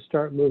are going to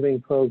start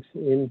moving folks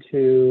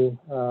into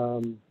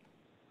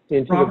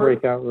the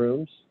breakout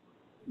rooms.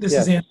 This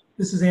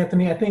is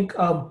Anthony. I think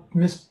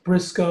Miss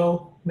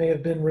Briscoe may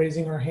have been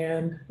raising her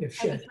hand. If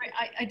she,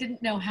 I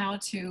didn't know how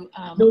to.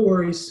 No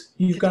worries.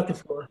 You've got the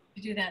floor.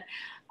 To do that.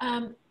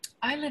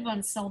 I live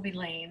on Selby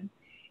Lane,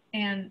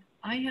 and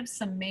I have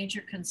some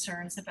major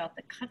concerns about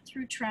the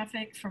cut-through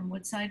traffic from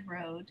Woodside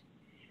Road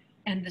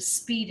and the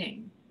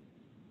speeding.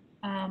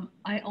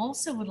 I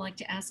also would like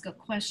to ask a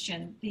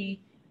question.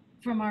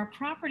 From our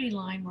property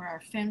line where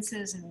our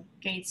fences and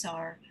gates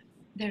are,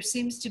 there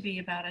seems to be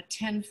about a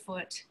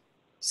 10-foot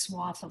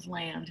swath of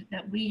land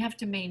that we have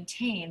to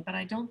maintain, but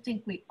I don't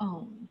think we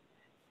own.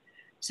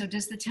 So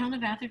does the town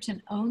of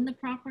Atherton own the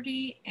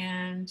property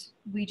and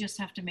we just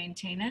have to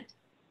maintain it?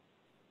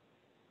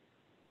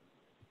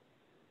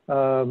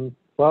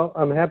 Well,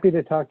 I'm happy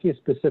to talk to you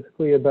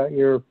specifically about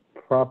your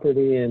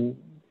property and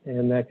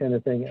that kind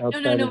of thing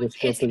outside of the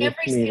scope of this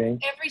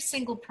meeting. Every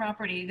single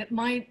property. That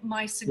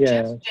my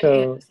suggestion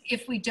is,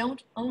 if we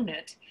don't own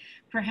it,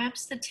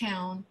 perhaps the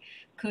town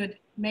could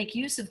make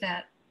use of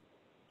that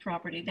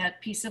property,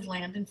 that piece of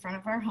land in front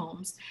of our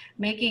homes,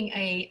 making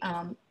a,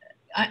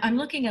 I'm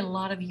looking at a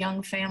lot of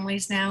young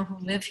families now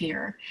who live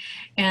here,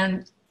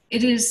 and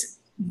it is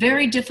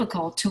very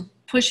difficult to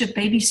push a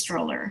baby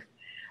stroller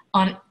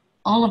on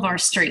all of our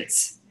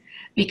streets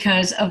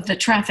because of the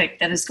traffic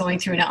that is going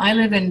through. Now, I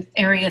live in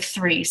Area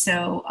 3,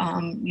 so,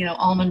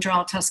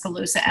 Almondral,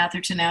 Tuscaloosa,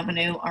 Atherton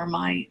Avenue are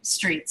my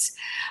streets.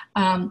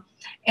 And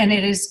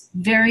it is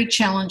very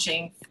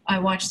challenging. I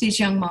watch these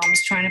young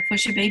moms trying to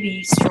push a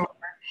baby stroller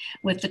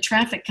with the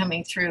traffic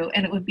coming through,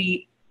 and it would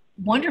be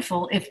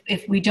wonderful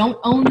if we don't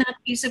own that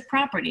piece of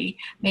property,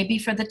 maybe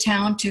for the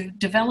town to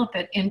develop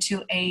it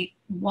into a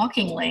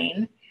walking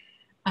lane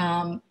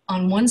on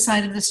one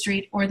side of the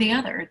street or the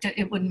other.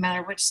 It wouldn't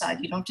matter which side.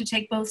 You don't have to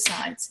take both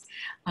sides.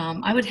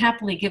 I would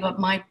happily give up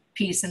my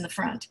piece in the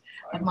front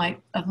of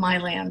my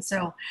land.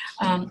 So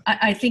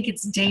I think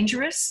it's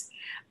dangerous.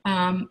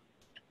 When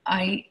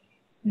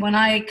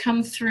I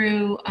come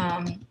through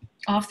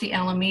off the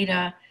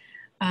Alameda,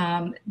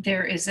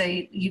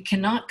 you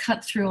cannot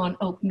cut through on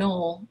Oak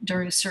Knoll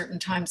during certain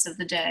times of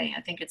the day.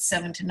 I think it's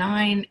 7 to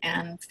 9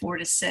 and 4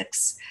 to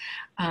 6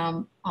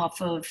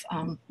 off of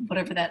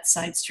whatever that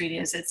side street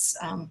is. It's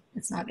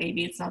not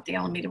AB, it's not the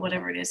Alameda,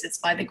 whatever it is, it's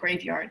by the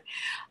graveyard.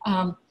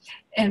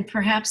 And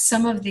perhaps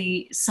some of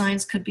the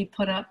signs could be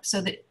put up so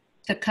that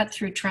the cut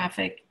through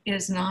traffic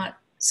is not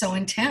so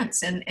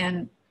intense.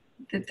 And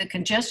the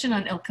congestion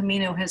on El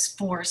Camino has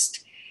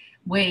forced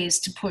ways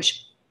to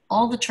push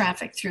all the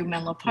traffic through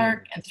Menlo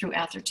Park and through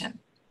Atherton.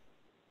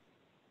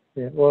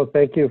 Yeah, well,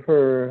 thank you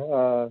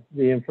for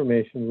the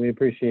information. We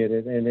appreciate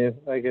it. And if,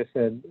 like I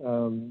said,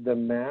 the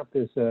map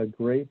is a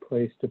great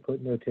place to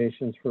put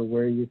notations for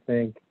where you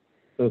think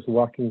those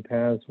walking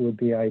paths would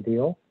be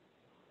ideal.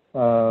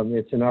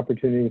 It's an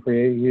opportunity for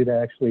you to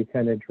actually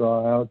kind of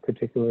draw out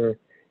particular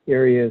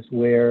areas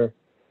where,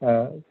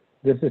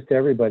 this is to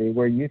everybody,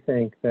 where you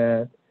think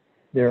that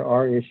there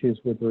are issues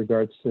with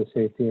regards to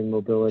safety and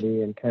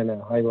mobility, and kind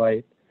of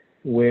highlight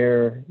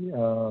where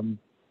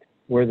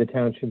the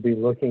town should be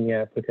looking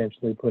at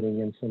potentially putting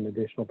in some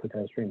additional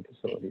pedestrian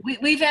facilities.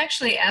 We've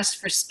actually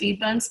asked for speed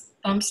bumps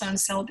on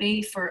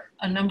Selby for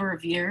a number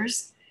of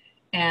years,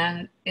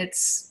 and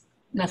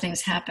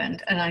nothing's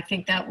happened. And I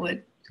think that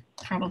would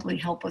probably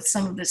help with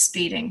some of the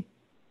speeding.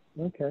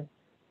 Okay.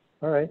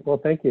 All right. Well,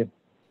 thank you.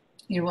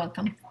 You're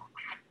welcome.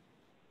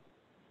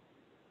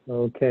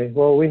 Okay.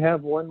 Well, we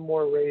have one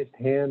more raised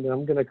hand, and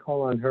I'm going to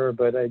call on her.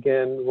 But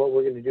again, what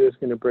we're going to do is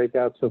going to break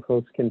out so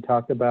folks can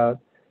talk about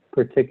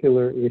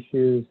particular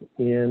issues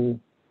in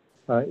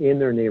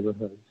their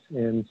neighborhoods.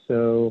 And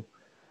so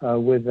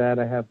with that,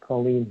 I have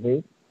Colleen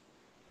Haight.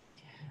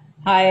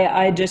 Hi,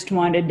 I just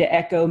wanted to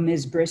echo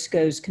Ms.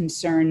 Briscoe's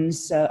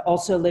concerns.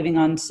 Also living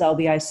on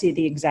Selby, I see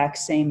the exact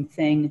same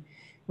thing.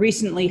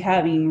 Recently,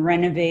 having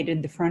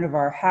renovated the front of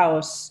our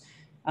house,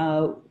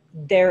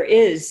 there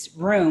is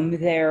room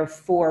there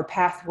for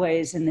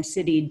pathways, and the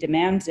city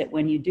demands it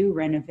when you do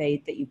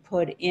renovate that you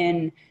put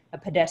in a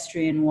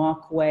pedestrian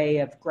walkway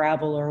of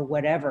gravel or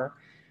whatever.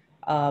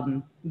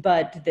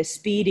 But the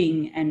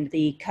speeding and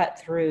the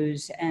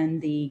cut-throughs and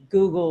the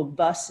Google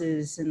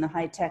buses and the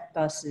high-tech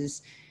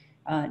buses,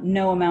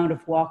 no amount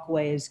of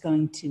walkway is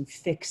going to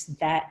fix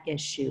that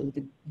issue.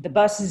 The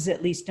buses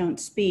at least don't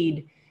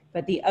speed,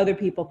 but the other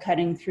people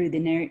cutting through the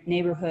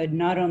neighborhood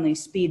not only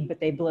speed, but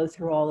they blow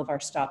through all of our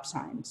stop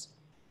signs.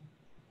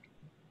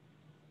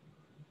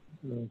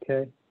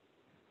 Okay.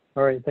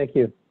 All right. Thank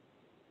you.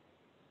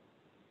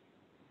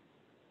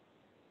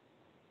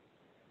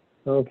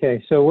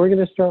 Okay. So we're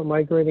going to start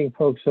migrating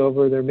folks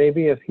over. There may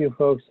be a few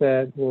folks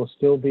that will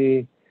still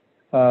be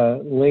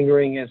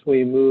lingering as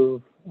we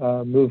move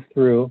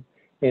through.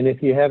 And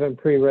if you haven't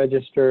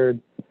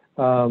pre-registered,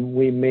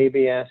 we may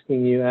be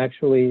asking you,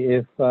 actually,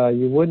 if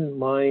you wouldn't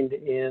mind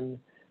in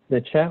the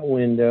chat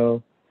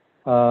window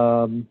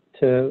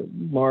to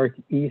mark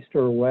east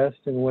or west,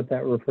 and what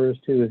that refers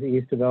to is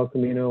east of El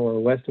Camino or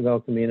west of El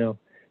Camino,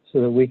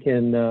 so that we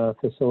can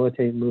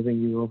facilitate moving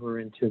you over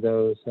into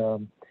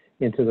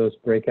those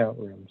breakout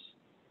rooms.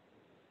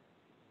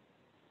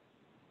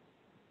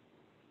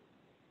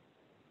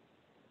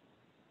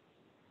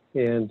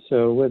 And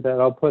so with that,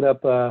 I'll put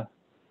up a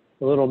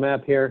little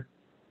map here.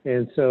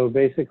 And so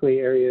basically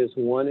areas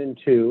 1 and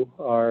 2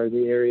 are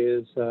the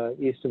areas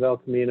east of El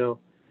Camino,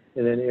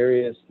 and then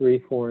areas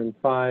 3, 4, and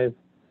 5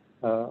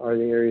 are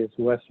the areas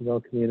west of El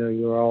Camino.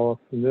 You're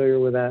all familiar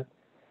with that.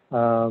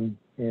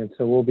 And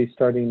so we'll be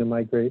starting to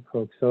migrate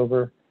folks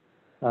over.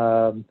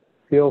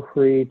 Feel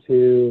free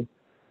to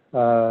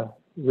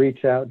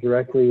reach out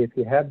directly. If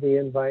you have the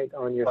invite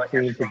on your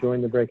screen to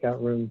join the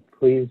breakout room,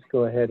 please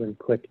go ahead and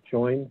click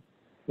join,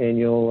 and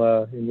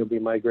you'll be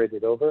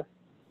migrated over.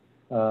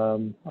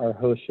 Our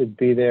host should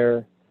be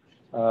there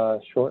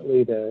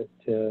shortly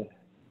to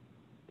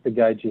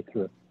guide you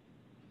through.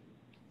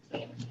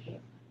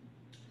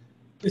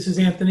 This is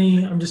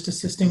Anthony. I'm just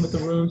assisting with the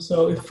room.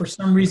 So if for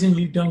some reason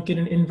you don't get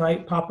an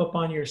invite pop up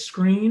on your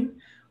screen,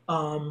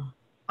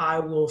 I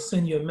will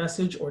send you a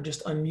message or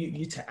just unmute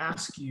you to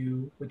ask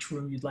you which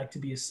room you'd like to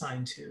be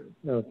assigned to.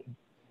 Okay.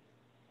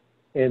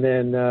 And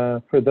then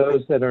for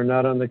those that are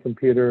not on the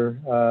computer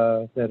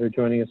that are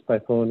joining us by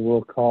phone,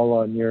 we'll call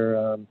on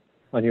your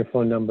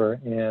phone number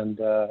and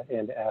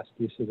ask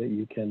you so that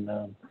you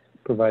can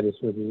provide us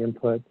with the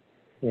input.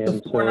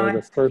 And so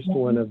the first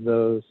one of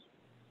those,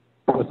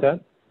 what's that?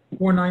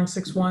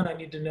 4961, I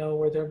need to know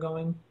where they're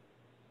going.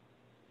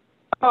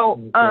 Oh,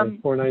 okay.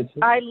 496.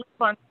 I live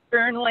on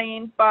Stern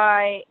Lane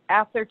by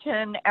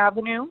Atherton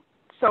Avenue.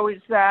 So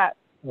is that?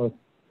 Oh,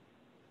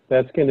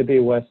 that's going to be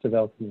west of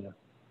El Camino.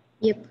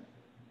 Yep.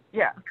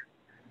 Yeah.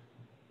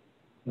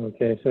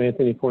 Okay, so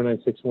Anthony,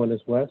 4961 is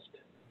west.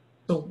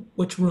 So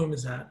which room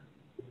is that?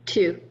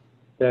 2.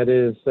 That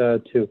is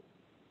 2.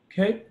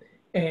 Okay,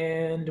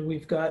 and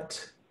we've got,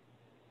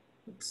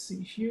 let's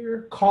see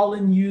here,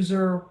 call-in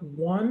user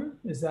 1.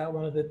 Is that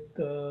one of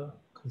the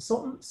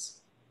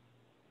consultants?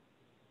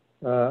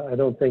 I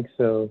don't think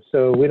so.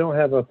 So we don't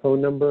have a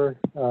phone number.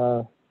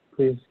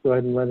 Please go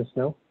ahead and let us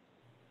know.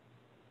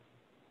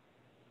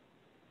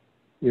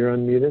 You're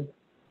unmuted.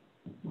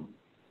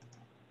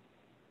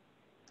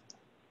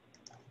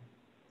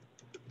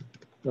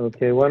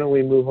 Okay, why don't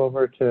we move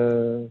over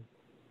to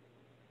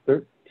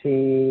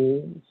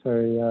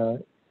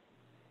 3857.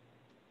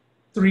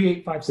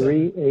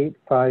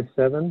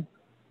 3857.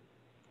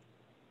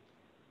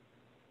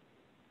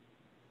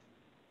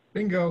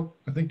 Bingo.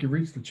 I think you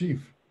reached the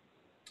chief.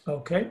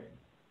 Okay.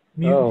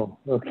 Mute. Oh,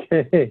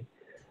 okay.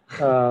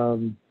 I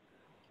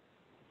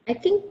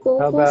think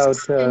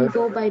co-hosts can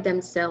go by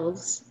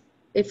themselves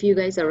if you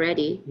guys are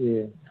ready.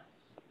 Yeah.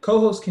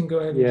 Co-host can go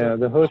ahead. Yeah,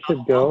 the host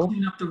should go. I'll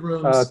clean up the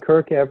rooms.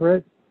 Kirk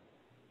Everett.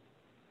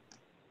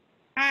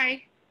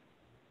 Hi.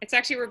 It's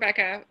actually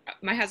Rebecca.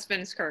 My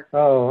husband's Kirk.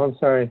 Oh, I'm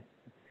sorry.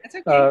 That's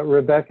okay.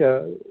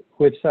 Rebecca,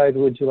 which side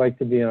would you like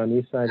to be on,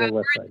 east side or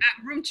west side?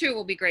 Room 2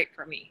 will be great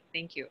for me.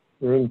 Thank you.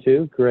 Room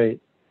 2,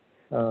 great.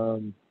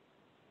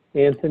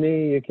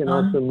 Anthony, you can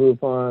also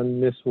move on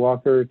Miss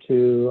Walker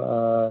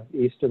to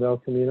east of El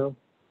Camino.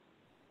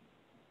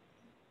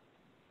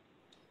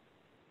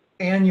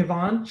 And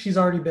Yvonne, she's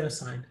already been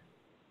assigned.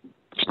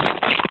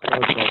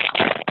 Okay.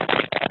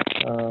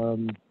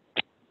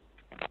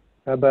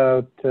 How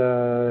about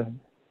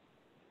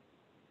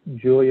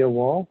Julia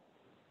Wall?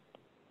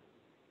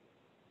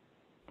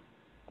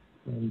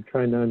 I'm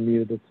trying to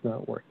unmute, it's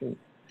not working.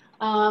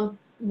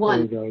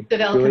 One, there you east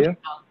of El Julia?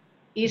 Camino.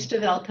 East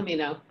of El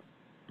Camino.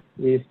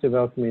 East of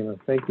El Camino,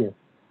 thank you.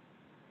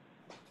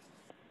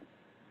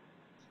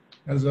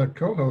 As a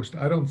co-host,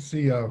 I don't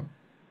see a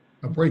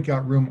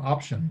breakout room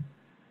option.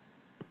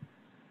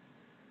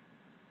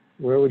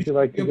 Where would you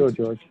like to go,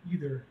 George?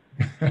 Either.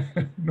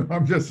 No,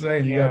 I'm just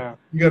saying,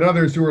 you got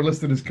others who are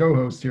listed as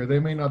co-hosts here. They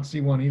may not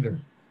see one either.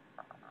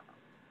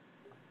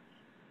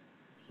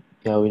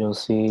 Yeah, we don't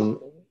see.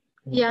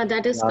 Yeah,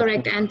 that is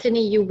correct,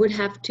 Anthony. You would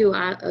have to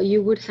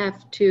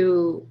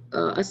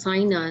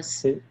assign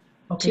us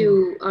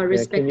to our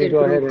respective Can you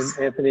go ahead groups.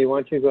 and, Anthony, why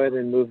don't you go ahead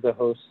and move the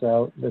hosts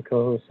out, the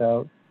co-hosts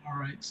out? All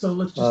right, so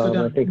let's just go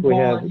down. I think we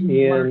have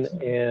Ian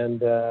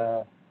and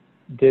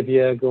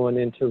Divya going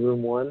into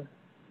room 1.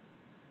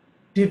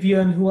 Divya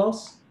and who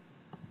else?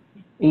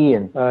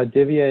 Ian.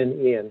 Divya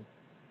and Ian.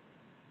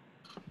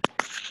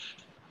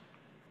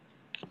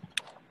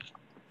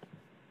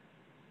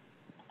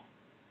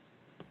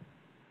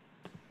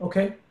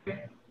 Okay.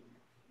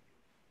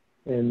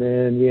 And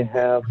then you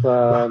have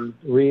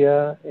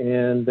Ria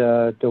and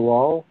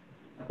Dewal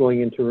going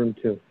into room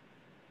 2.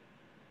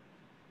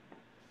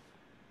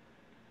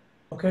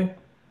 Okay.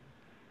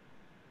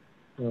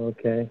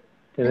 Okay.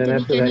 And Anthony, then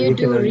after can that, you you can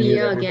do unmute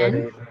Ria everybody.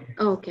 again?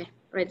 Oh, okay,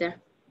 right there.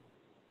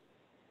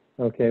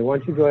 Okay, why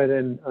don't you go ahead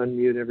and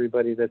unmute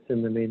everybody that's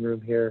in the main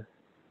room here.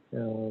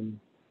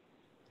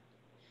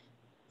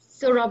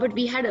 So Robert,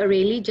 we had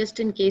Aurelie just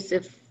in case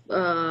if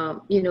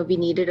we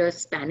needed a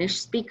Spanish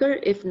speaker.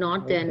 If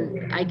not,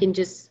 then I can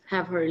just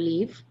have her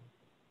leave.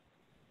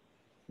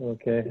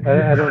 Okay,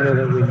 I don't know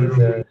that we need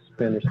the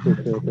Spanish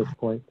speaker at this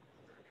point.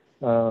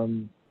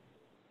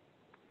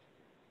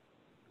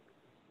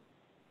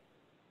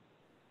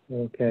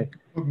 Okay.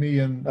 Put me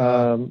in.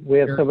 We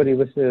have somebody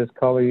listed as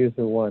caller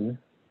user 1.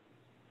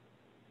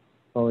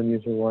 Caller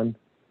user 1.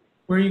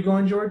 Where are you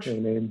going, George?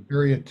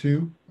 Area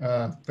 2,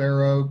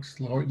 Fair Oaks,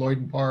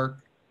 Lloyden Park.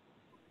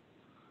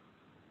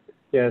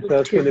 Yeah, so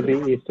that's going to be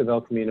east of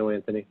El Camino,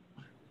 Anthony.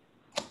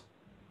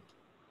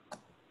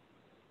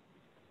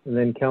 And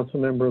then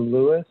Councilmember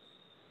Lewis.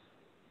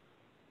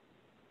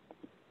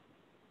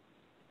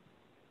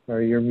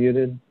 Sorry, you're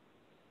muted.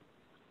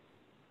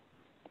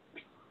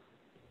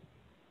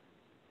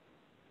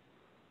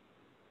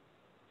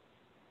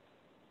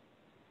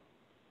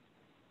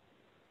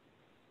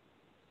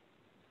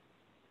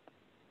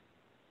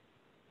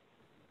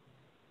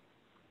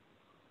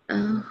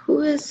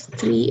 Who is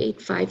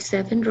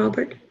 3857,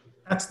 Robert?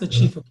 That's the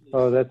chief of police.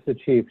 Oh, that's the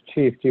chief.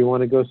 Chief, do you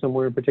want to go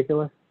somewhere in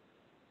particular?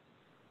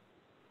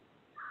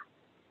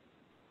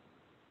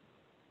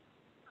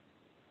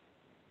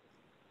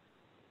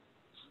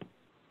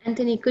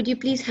 Anthony, could you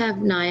please have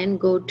Nayan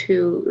go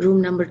to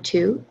room number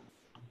 2?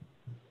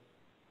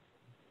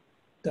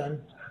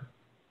 Done.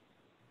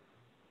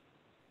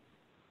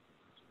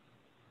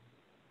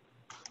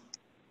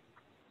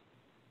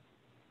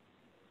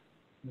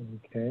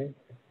 Okay.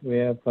 We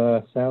have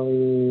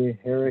Sally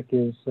Herrick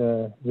is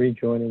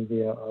rejoining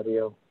via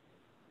audio.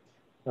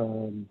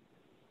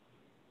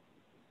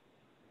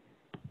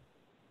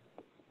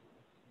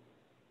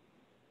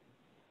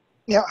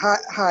 Yeah,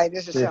 hi,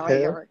 this is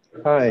Sally Herrick.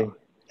 Hi.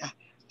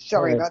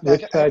 Sorry about that.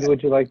 Which side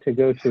would you like to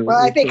go to?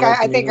 Well,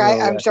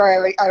 I'm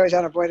sorry, I was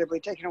unavoidably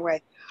taken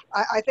away.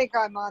 I think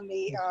I'm on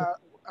the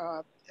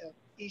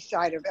east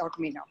side of El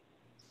Camino.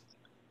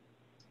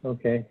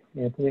 Okay,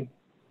 Anthony.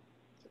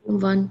 Room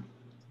 1.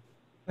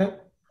 Okay.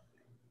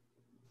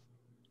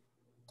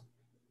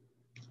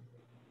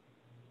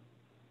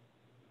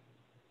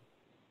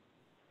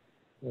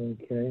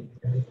 Okay.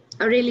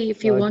 Really,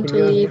 if you want can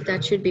to you- leave,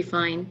 that should be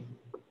fine.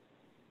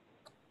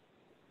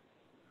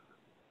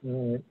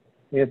 All right.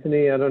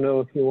 Anthony, I don't know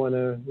if you want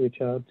to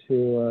reach out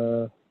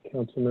to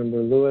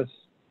Councilmember Lewis.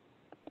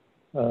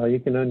 You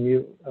can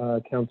unmute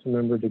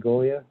Councilmember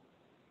DeGolia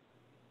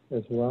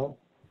as well.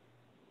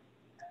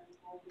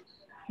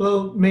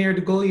 Hello, Mayor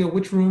DeGolia,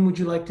 which room would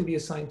you like to be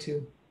assigned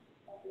to?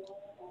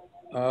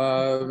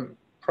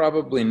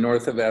 Probably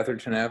north of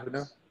Atherton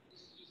Avenue.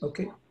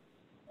 Okay.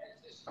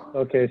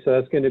 Okay, so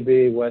that's going to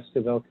be west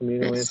of El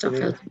Camino, West of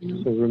Anthony. El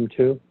Camino. So room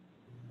 2.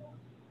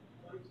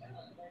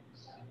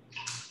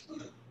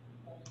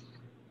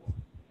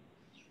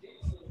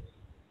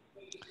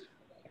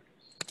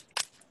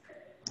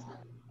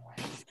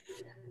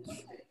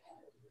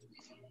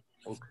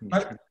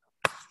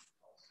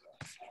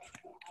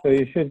 So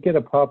you should get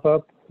a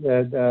pop-up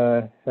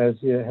that has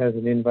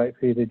an invite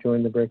for you to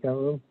join the breakout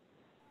room.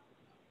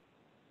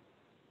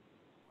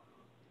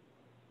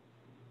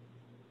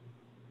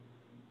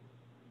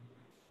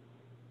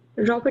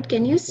 Robert,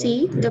 can you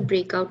see the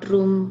breakout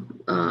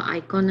room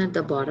icon at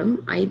the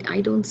bottom?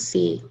 I don't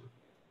see.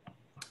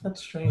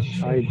 That's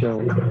strange. I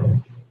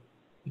don't.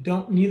 You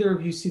don't. Neither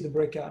of you see the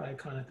breakout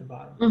icon at the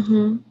bottom.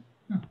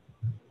 Mm-hmm.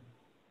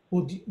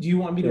 Well, do you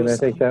want me to? And I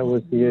think that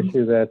was the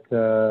issue that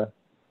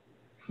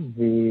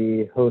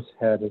the host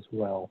had as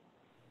well.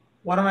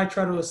 Why don't I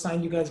try to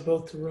assign you guys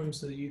both to rooms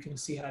so that you can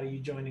see how do you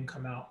join and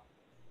come out?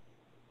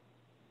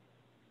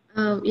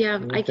 Yeah,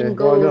 Okay. I can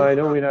go. Well, no, I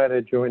know we know how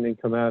to join and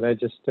come out. I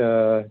just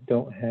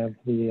don't have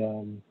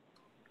the.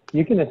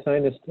 You can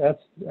assign us.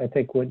 That's I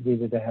think what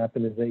needed to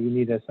happen is that you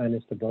need to assign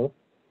us to both.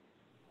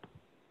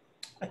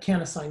 I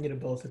can't assign you to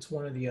both. It's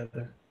one or the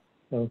other.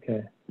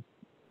 Okay.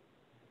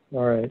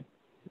 All right.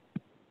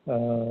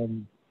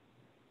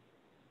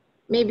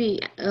 Maybe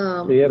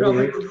so you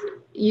Robert,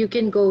 you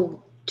can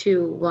go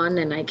to one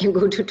and I can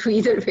go to two.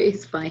 Either way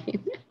is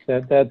fine.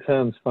 That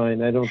sounds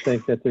fine. I don't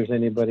think that there's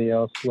anybody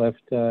else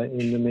left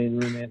in the main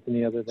room,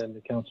 Anthony, other than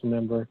the council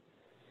member,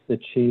 the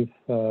chief,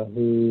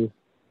 who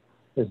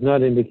has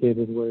not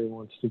indicated where he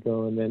wants to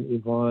go, and then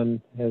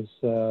Yvonne has,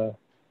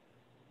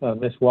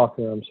 Miss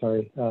Walker, I'm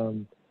sorry,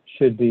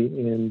 should be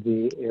in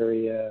the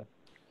area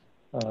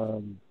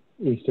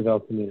east of El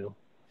Camino,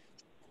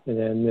 and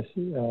then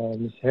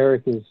Miss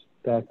Herrick is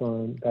back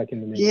in the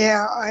main room.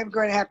 Yeah, I'm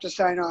going to have to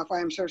sign off.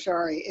 I am so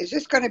sorry. Is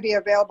this going to be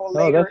available Oh,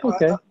 later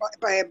that's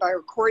okay. by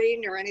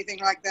recording or anything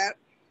like that?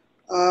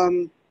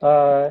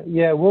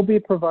 Yeah, we'll be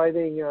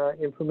providing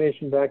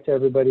information back to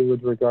everybody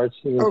with regards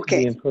to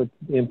the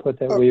input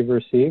that we've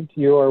received.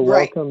 You are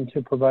welcome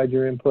to provide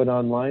your input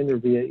online or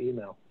via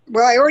email.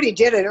 Well, I already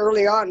did it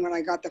early on when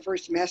I got the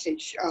first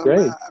message.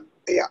 Great.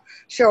 Yeah.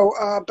 So,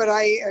 but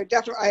I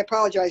definitely, I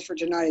apologize for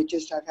tonight.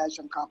 I've had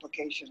some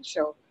complications,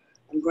 so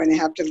I'm going to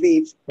have to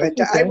leave. But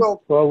That's okay. I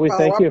will. Well, we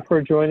thank you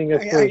for joining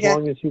us for as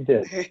long as you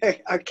did.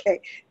 Okay.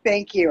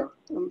 Thank you.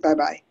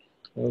 Bye-bye.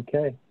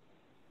 Okay.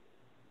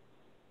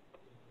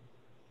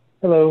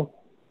 Hello.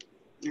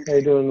 How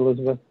you doing,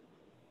 Elizabeth?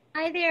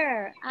 Hi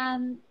there.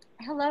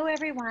 Hello,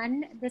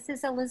 everyone. This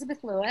is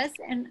Elizabeth Lewis,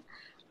 and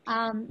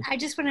I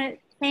just want to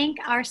thank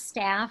our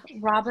staff.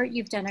 Robert,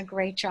 you've done a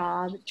great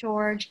job.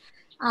 George,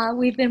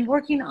 we've been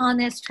working on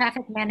this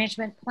traffic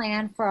management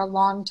plan for a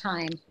long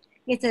time.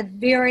 It's a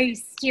very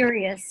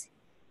serious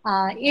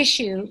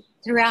issue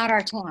throughout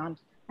our town.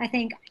 I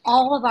think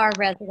all of our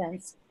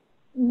residents,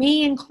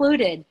 me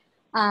included,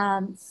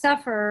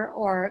 suffer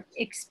or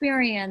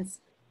experience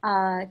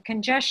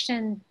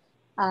congestion,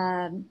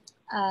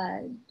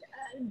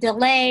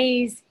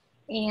 delays,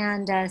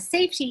 and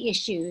safety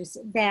issues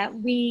that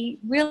we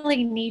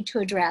really need to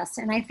address.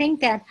 And I think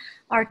that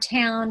our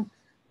town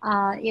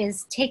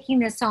is taking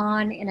this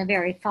on in a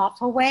very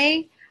thoughtful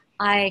way.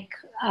 I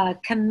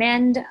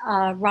commend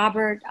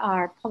Robert,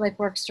 our Public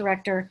Works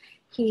Director.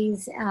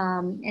 He's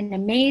an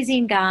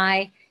amazing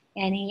guy,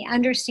 and he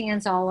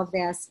understands all of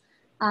this.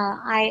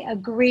 I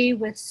agree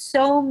with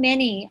so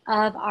many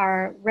of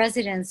our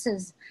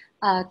residents'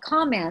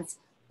 comments,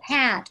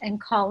 Pat and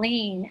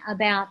Colleen,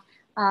 about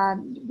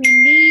we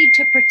need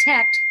to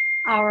protect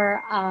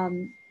our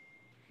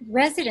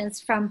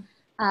residents from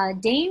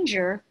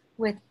danger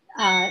with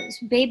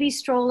baby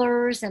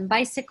strollers and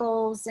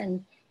bicycles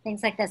and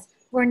things like this.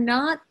 We're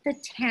not the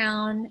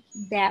town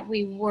that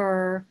we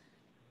were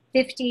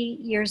 50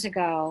 years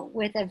ago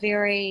with a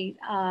very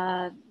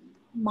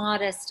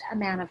modest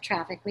amount of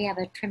traffic. We have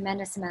a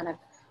tremendous amount of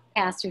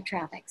pass-through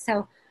traffic.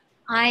 So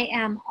I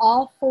am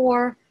all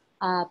for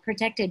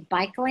protected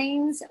bike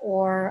lanes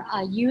or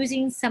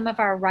using some of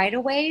our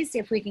right-of-ways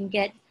if we can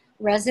get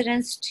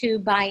residents to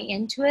buy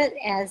into it,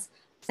 as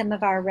some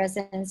of our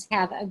residents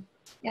have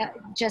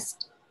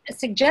just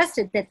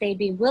suggested that they'd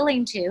be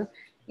willing to,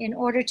 in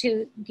order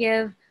to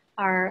give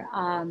our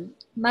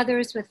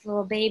mothers with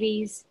little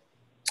babies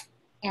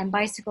and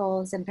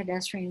bicycles and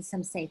pedestrians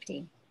some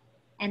safety.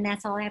 And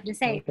that's all I have to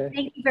say. Okay.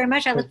 Thank you very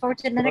much. I look forward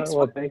to the next one.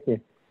 Well, thank you.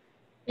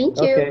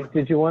 Thank you. Okay,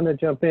 did you want to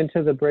jump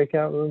into the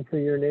breakout room for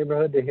your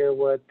neighborhood to hear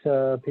what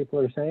people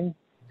are saying?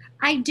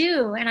 I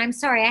do, and I'm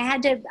sorry, I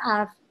had to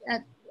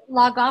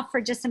log off for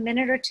just a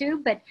minute or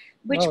two, but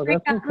which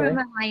breakout room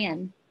am I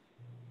in?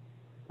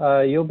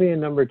 You'll be in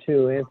number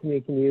 2. Anthony,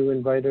 can you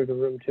invite her to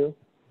room 2?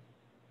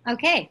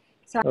 Okay.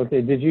 So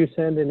okay, did you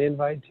send an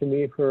invite to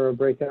me for a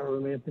breakout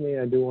room, Anthony?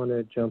 I do want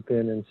to jump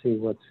in and see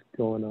what's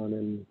going on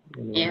in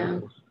Yeah.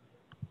 those.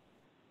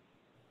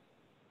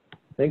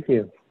 Thank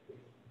you.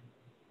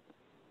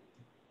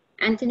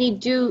 Anthony,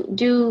 do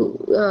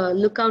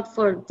look out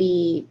for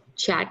the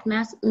chat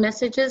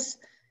messages.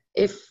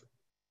 If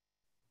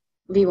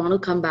we want to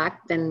come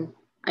back, then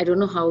I don't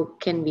know how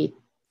can we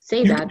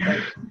say that. But,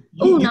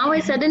 oh, now I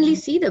suddenly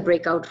see the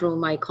breakout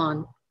room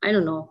icon. I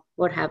don't know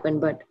what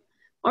happened, but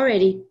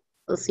alrighty.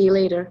 We'll see you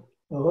later.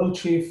 Hello,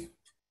 Chief.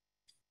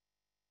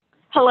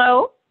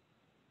 Hello?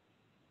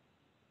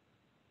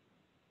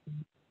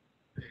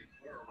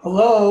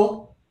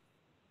 Hello?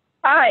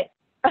 Hi.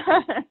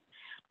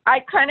 I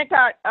kind of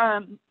got,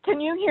 can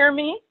you hear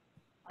me?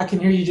 I can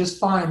hear you just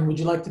fine. Would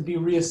you like to be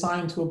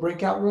reassigned to a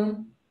breakout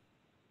room?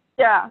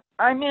 Yeah,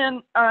 I'm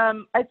in,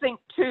 I think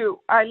 2.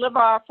 I live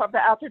off of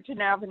Atherton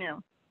Avenue.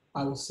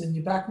 I will send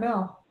you back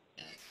now.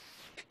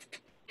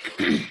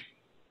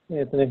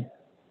 Anthony.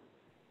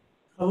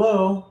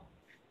 Hello.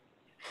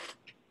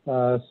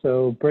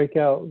 So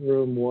breakout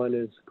room 1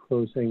 is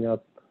closing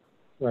up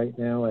right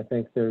now. I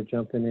think they're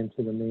jumping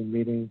into the main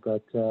meeting,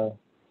 but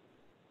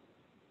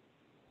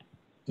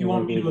You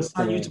want me to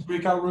assign you to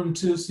breakout room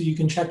 2 so you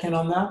can check in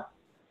on that?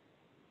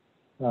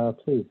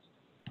 Please.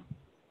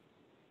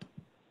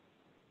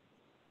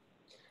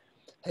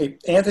 Hey,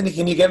 Anthony,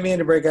 can you get me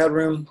into breakout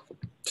room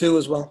 2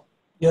 as well?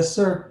 Yes,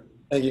 sir.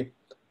 Thank you.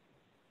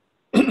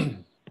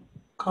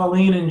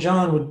 Colleen and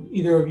John, would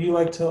either of you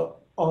like to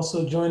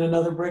also join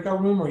another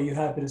breakout room, or are you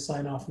happy to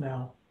sign off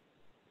now?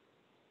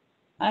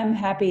 I'm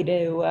happy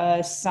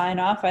to sign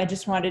off. I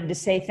just wanted to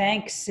say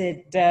thanks.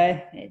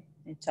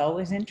 It's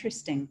always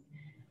interesting.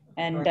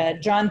 And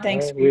John,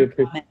 thanks for your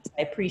comments.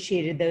 I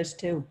appreciated those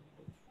too.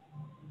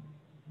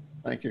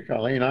 Thank you,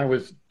 Colleen. I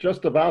was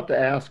just about to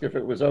ask if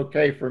it was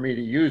okay for me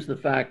to use the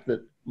fact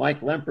that Mike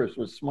Lempers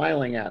was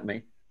smiling at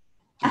me.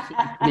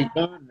 He's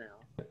gone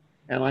now.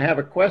 And I have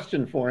a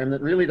question for him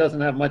that really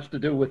doesn't have much to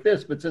do with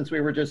this, but since we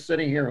were just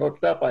sitting here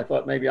hooked up, I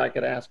thought maybe I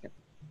could ask him.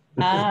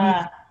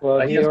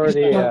 Well, he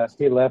already,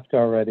 he left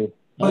already.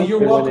 Well,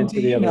 you're welcome to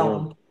email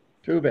him.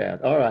 Too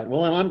bad. All right.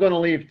 Well, then I'm going to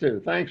leave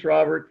too. Thanks,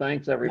 Robert.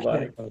 Thanks,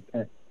 everybody.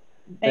 Okay.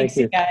 Thanks,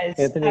 you guys.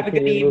 Anthony, have a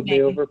can good you move me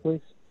evening. over,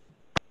 please?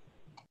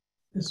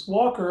 Ms.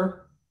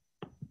 Walker.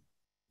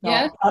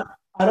 Now, Yes?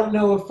 I don't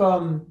know if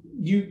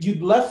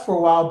you'd left for a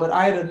while, but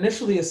I had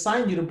initially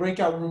assigned you to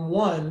breakout room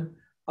 1,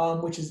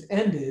 which has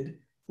ended.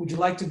 Would you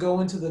like to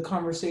go into the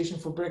conversation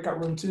for breakout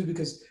room 2?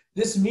 Because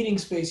this meeting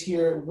space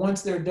here,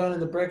 once they're done in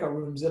the breakout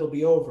rooms, it'll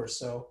be over.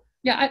 So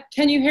Yeah,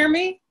 can you hear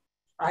me?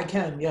 I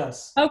can,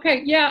 yes.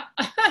 Okay, yeah.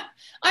 I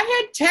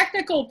had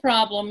technical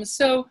problems.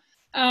 So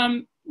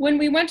when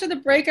we went to the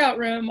breakout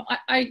room,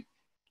 I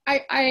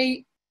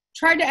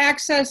tried to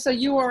access a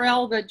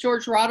URL that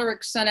George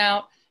Roderick sent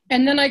out,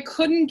 and then I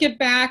couldn't get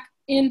back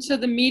into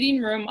the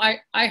meeting room.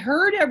 I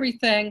heard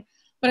everything,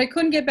 but I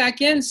couldn't get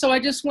back in. So I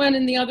just went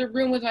in the other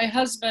room with my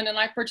husband, and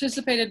I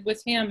participated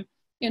with him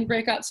in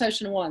breakout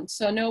session 1.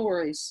 So no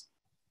worries.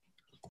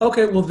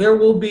 Okay, well, there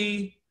will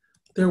be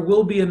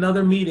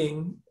another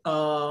meeting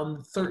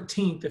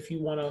 13th if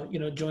you want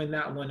to join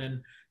that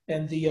one,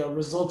 and the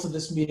results of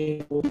this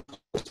meeting will be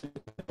posted,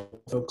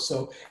 folks.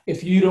 So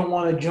if you don't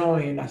want to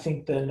join, I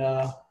think then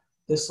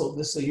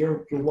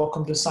you're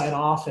welcome to sign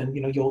off, and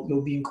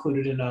you'll be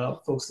included in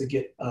folks that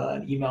get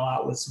an email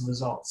out with some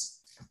results.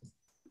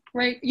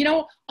 Right.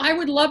 I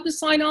would love to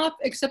sign off,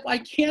 except I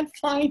can't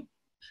find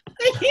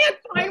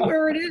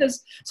where it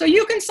is. So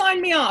you can sign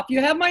me off.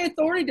 You have my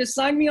authority to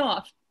sign me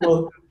off.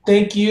 Well,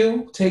 thank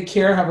you. Take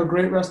care. Have a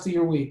great rest of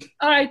your week.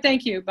 All right.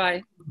 Thank you.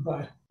 Bye.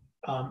 Bye.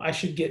 I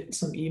should get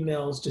some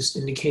emails just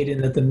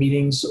indicating that the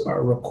meetings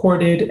are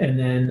recorded. And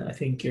then I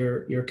think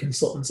your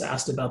consultants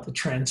asked about the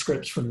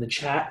transcripts from the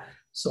chat.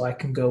 So I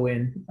can go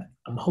in.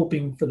 I'm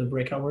hoping for the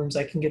breakout rooms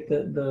I can get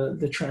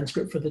the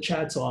transcript for the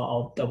chat. So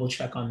I'll double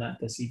check on that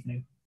this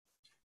evening.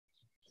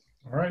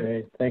 All right.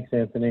 Great. Thanks,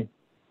 Anthony.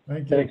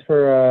 Thank you. Thanks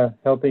for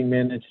helping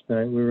manage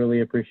tonight. We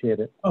really appreciate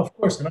it. Of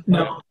course.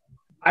 Now,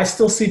 I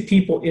still see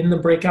people in the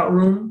breakout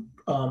room.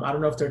 I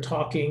don't know if they're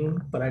talking,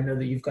 but I know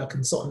that you've got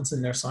consultants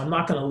in there. So I'm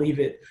not going to leave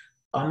it.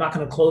 I'm not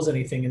going to close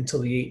anything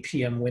until the 8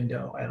 p.m.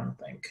 window, I don't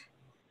think.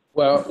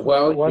 Well,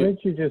 why don't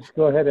you just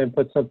go ahead and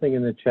put something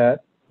in the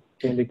chat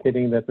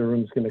indicating that the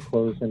room's going to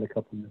close in a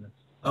couple minutes.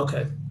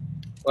 Okay.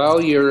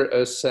 While you're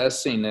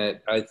assessing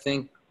it, I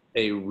think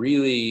a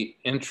really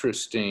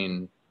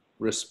interesting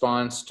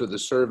response to the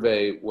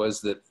survey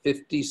was that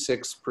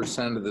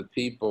 56% of the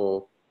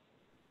people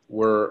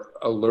were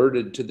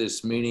alerted to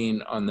this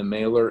meeting on the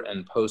mailer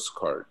and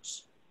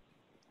postcards.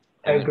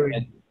 I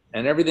agree.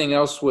 And everything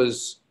else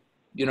was,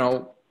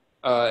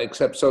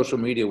 except social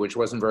media, which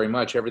wasn't very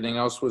much. Everything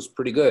else was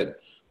pretty good.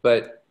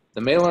 But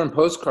the mailer and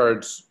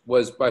postcards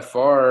was by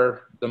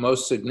far the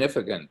most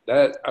significant.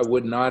 That I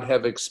would not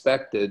have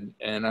expected,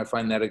 and I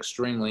find that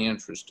extremely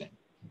interesting.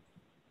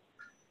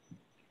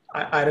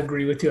 I'd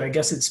agree with you. I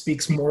guess it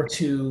speaks more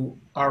to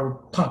our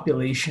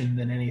population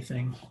than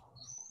anything.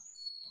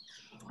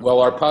 Well,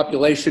 our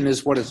population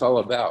is what it's all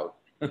about.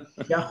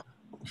 Yeah.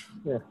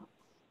 Yeah.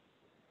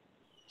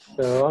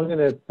 So I'm going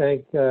to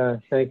thank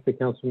the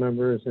council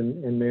members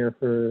and mayor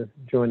for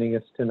joining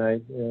us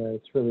tonight.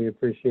 It's really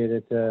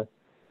appreciated to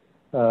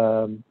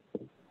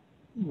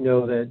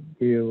know that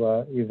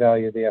you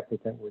value the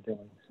effort that we're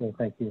doing. So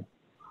thank you.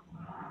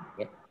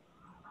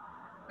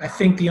 I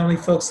think the only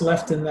folks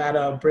left in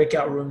that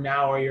breakout room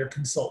now are your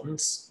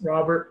consultants,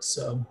 Robert.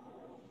 So.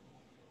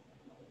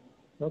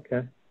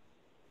 Okay.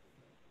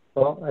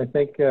 Well, I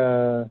think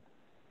I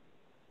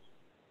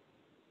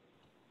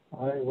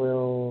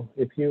will,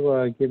 if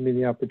you give me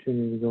the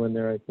opportunity to go in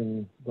there, I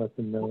can let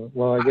them know.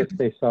 Well, I guess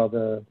they saw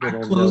the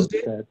little note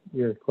that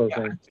you're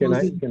closing. Yeah, Good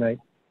night. Good night.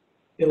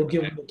 It'll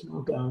give them the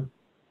countdown.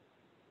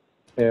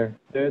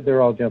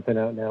 They're all jumping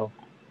out now.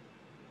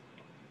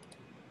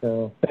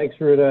 So thanks,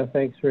 Ruta.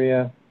 Thanks,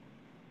 Ria.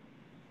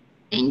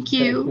 Thank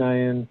you. Thanks,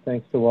 Nyan.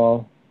 Thanks to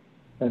all.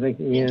 I think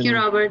Ian Thank you,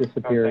 Robert.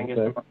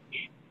 disappeared.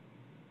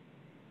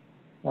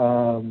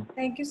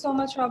 Thank you so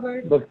much,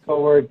 Robert. Look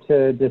forward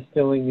to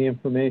distilling the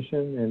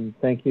information, and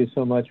thank you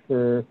so much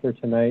for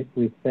tonight.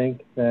 We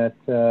think that,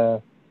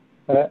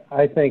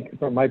 I think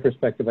from my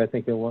perspective, I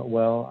think it went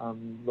well.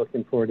 I'm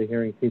looking forward to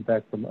hearing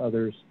feedback from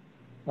others,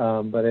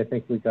 but I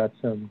think we got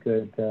some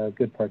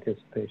good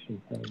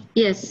participation from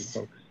Yes,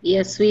 folks.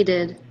 yes, we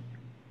did.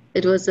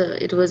 It was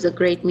a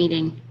great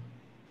meeting.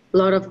 A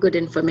lot of good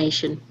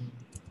information.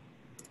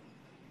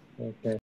 Okay.